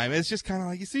the time. It's just kind of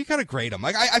like, you kind of grade them.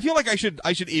 Like, I feel like I should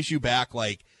issue back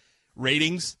like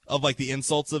ratings of like the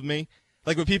insults of me.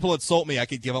 Like when people insult me, I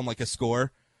could give them like a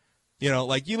score,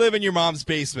 like you live in your mom's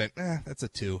basement. That's a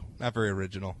 2. Not very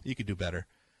original. You could do better.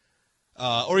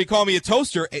 Or you call me a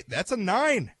toaster. That's a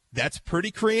 9. That's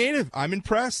pretty creative. I'm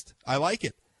impressed. I like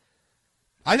it.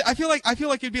 I feel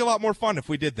like it'd be a lot more fun if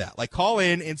we did that. Like call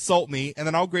in, insult me, and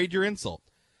then I'll grade your insult.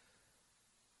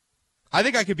 I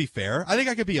think I could be fair. I think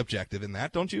I could be objective in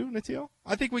that. Don't you, Natil?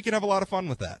 I think we could have a lot of fun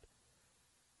with that.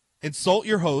 Insult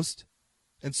your host,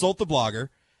 insult the blogger,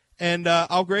 and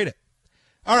I'll grade it.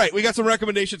 All right, we got some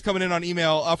recommendations coming in on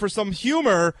email. For some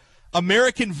humor,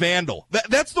 American Vandal.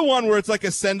 That's the one where it's like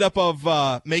a send-up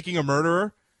of Making a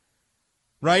Murderer,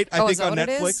 right? I think on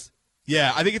Netflix.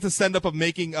 Yeah, I think it's a send-up of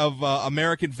Making of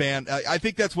American I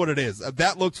think that's what it is.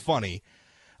 That looked funny.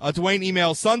 Dwayne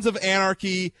emails, Sons of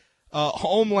Anarchy,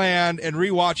 Homeland, and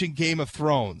rewatching Game of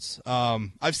Thrones.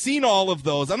 I've seen all of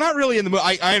those. I'm not really in the mood.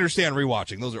 I understand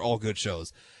rewatching. Those are all good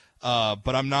shows.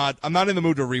 But I'm not in the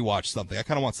mood to rewatch something. I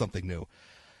kind of want something new.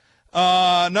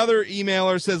 Another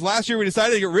emailer says, last year we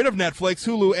decided to get rid of Netflix,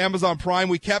 Hulu, Amazon Prime.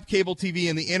 We kept cable TV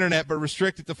and the internet, but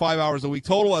restricted to 5 hours a week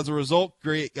total. As a result,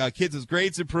 kids'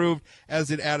 grades improved, as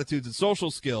did attitudes and social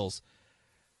skills.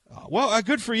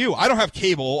 Good for you. I don't have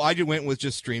cable. I went with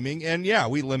just streaming, and yeah,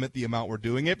 we limit the amount we're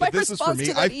doing it. But My this is for me. response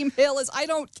to that email is, I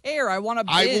don't care. I want to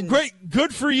binge. Great,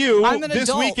 good for you. I'm an this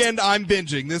adult. weekend, I'm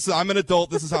binging. I'm an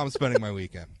adult. This is how I'm spending my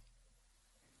weekend.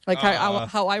 Like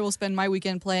how I will spend my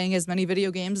weekend playing as many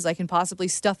video games as I can possibly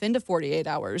stuff into 48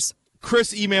 hours.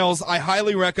 Chris emails, I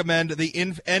highly recommend the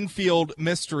Enfield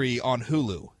Mystery on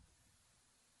Hulu.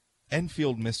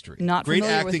 Enfield Mystery. Not Great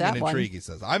familiar acting with that and one. intrigue, he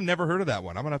says. I've never heard of that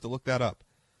one. I'm going to have to look that up.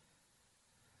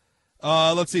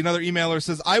 Let's see. Another emailer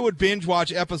says, I would binge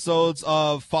watch episodes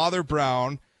of Father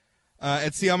Brown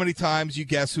and see how many times you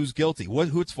guess who's guilty.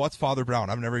 What's Father Brown?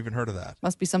 I've never even heard of that.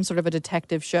 Must be some sort of a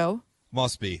detective show.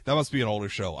 Must be. That must be an older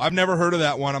show. I've never heard of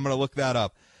that one. I'm going to look that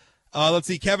up. Let's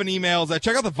see. Kevin emails,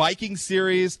 check out the Viking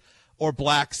series or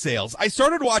Black Sails. I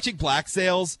started watching Black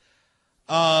Sails,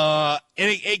 and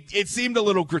it seemed a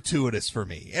little gratuitous for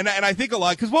me. And I think a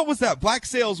lot, because what was that? Black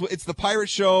Sails, it's the pirate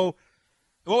show.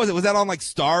 What was it? Was that on like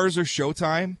Stars or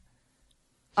Showtime?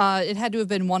 It had to have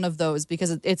been one of those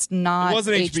because it's not. It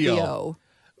wasn't HBO.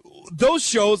 Those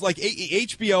shows like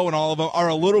HBO and all of them are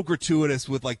a little gratuitous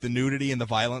with like the nudity and the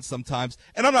violence sometimes.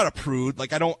 And I'm not a prude.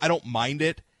 Like I don't mind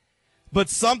it. But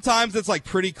sometimes it's like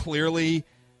pretty clearly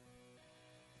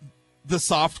the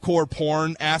softcore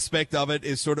porn aspect of it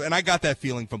is sort of, and I got that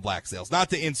feeling from Black Sails. Not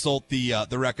to insult the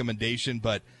recommendation,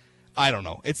 but I don't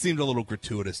know. It seemed a little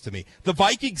gratuitous to me. The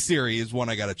Viking series is one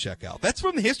I got to check out. That's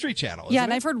from the History Channel. Yeah,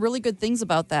 and I've heard really good things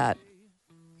about that.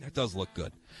 That does look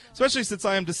good, especially since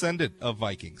I am descendant of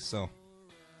Vikings. So,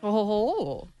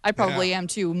 I probably am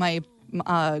too. My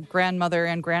grandmother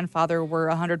and grandfather were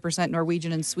 100%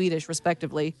 Norwegian and Swedish,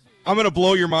 respectively. I'm going to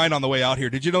blow your mind on the way out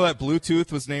here. Did you know that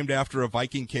Bluetooth was named after a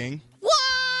Viking king?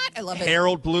 What? I love it.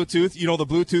 Harold Bluetooth. You know the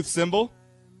Bluetooth symbol?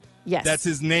 Yes. That's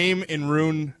his name in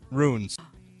runes.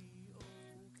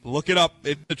 Look it up.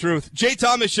 It's the truth. Jay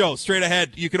Thomas Show, straight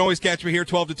ahead. You can always catch me here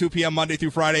 12 to 2 p.m. Monday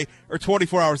through Friday, or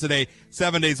 24 hours a day,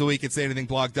 7 days a week at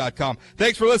sayanythingblog.com.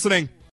 Thanks for listening.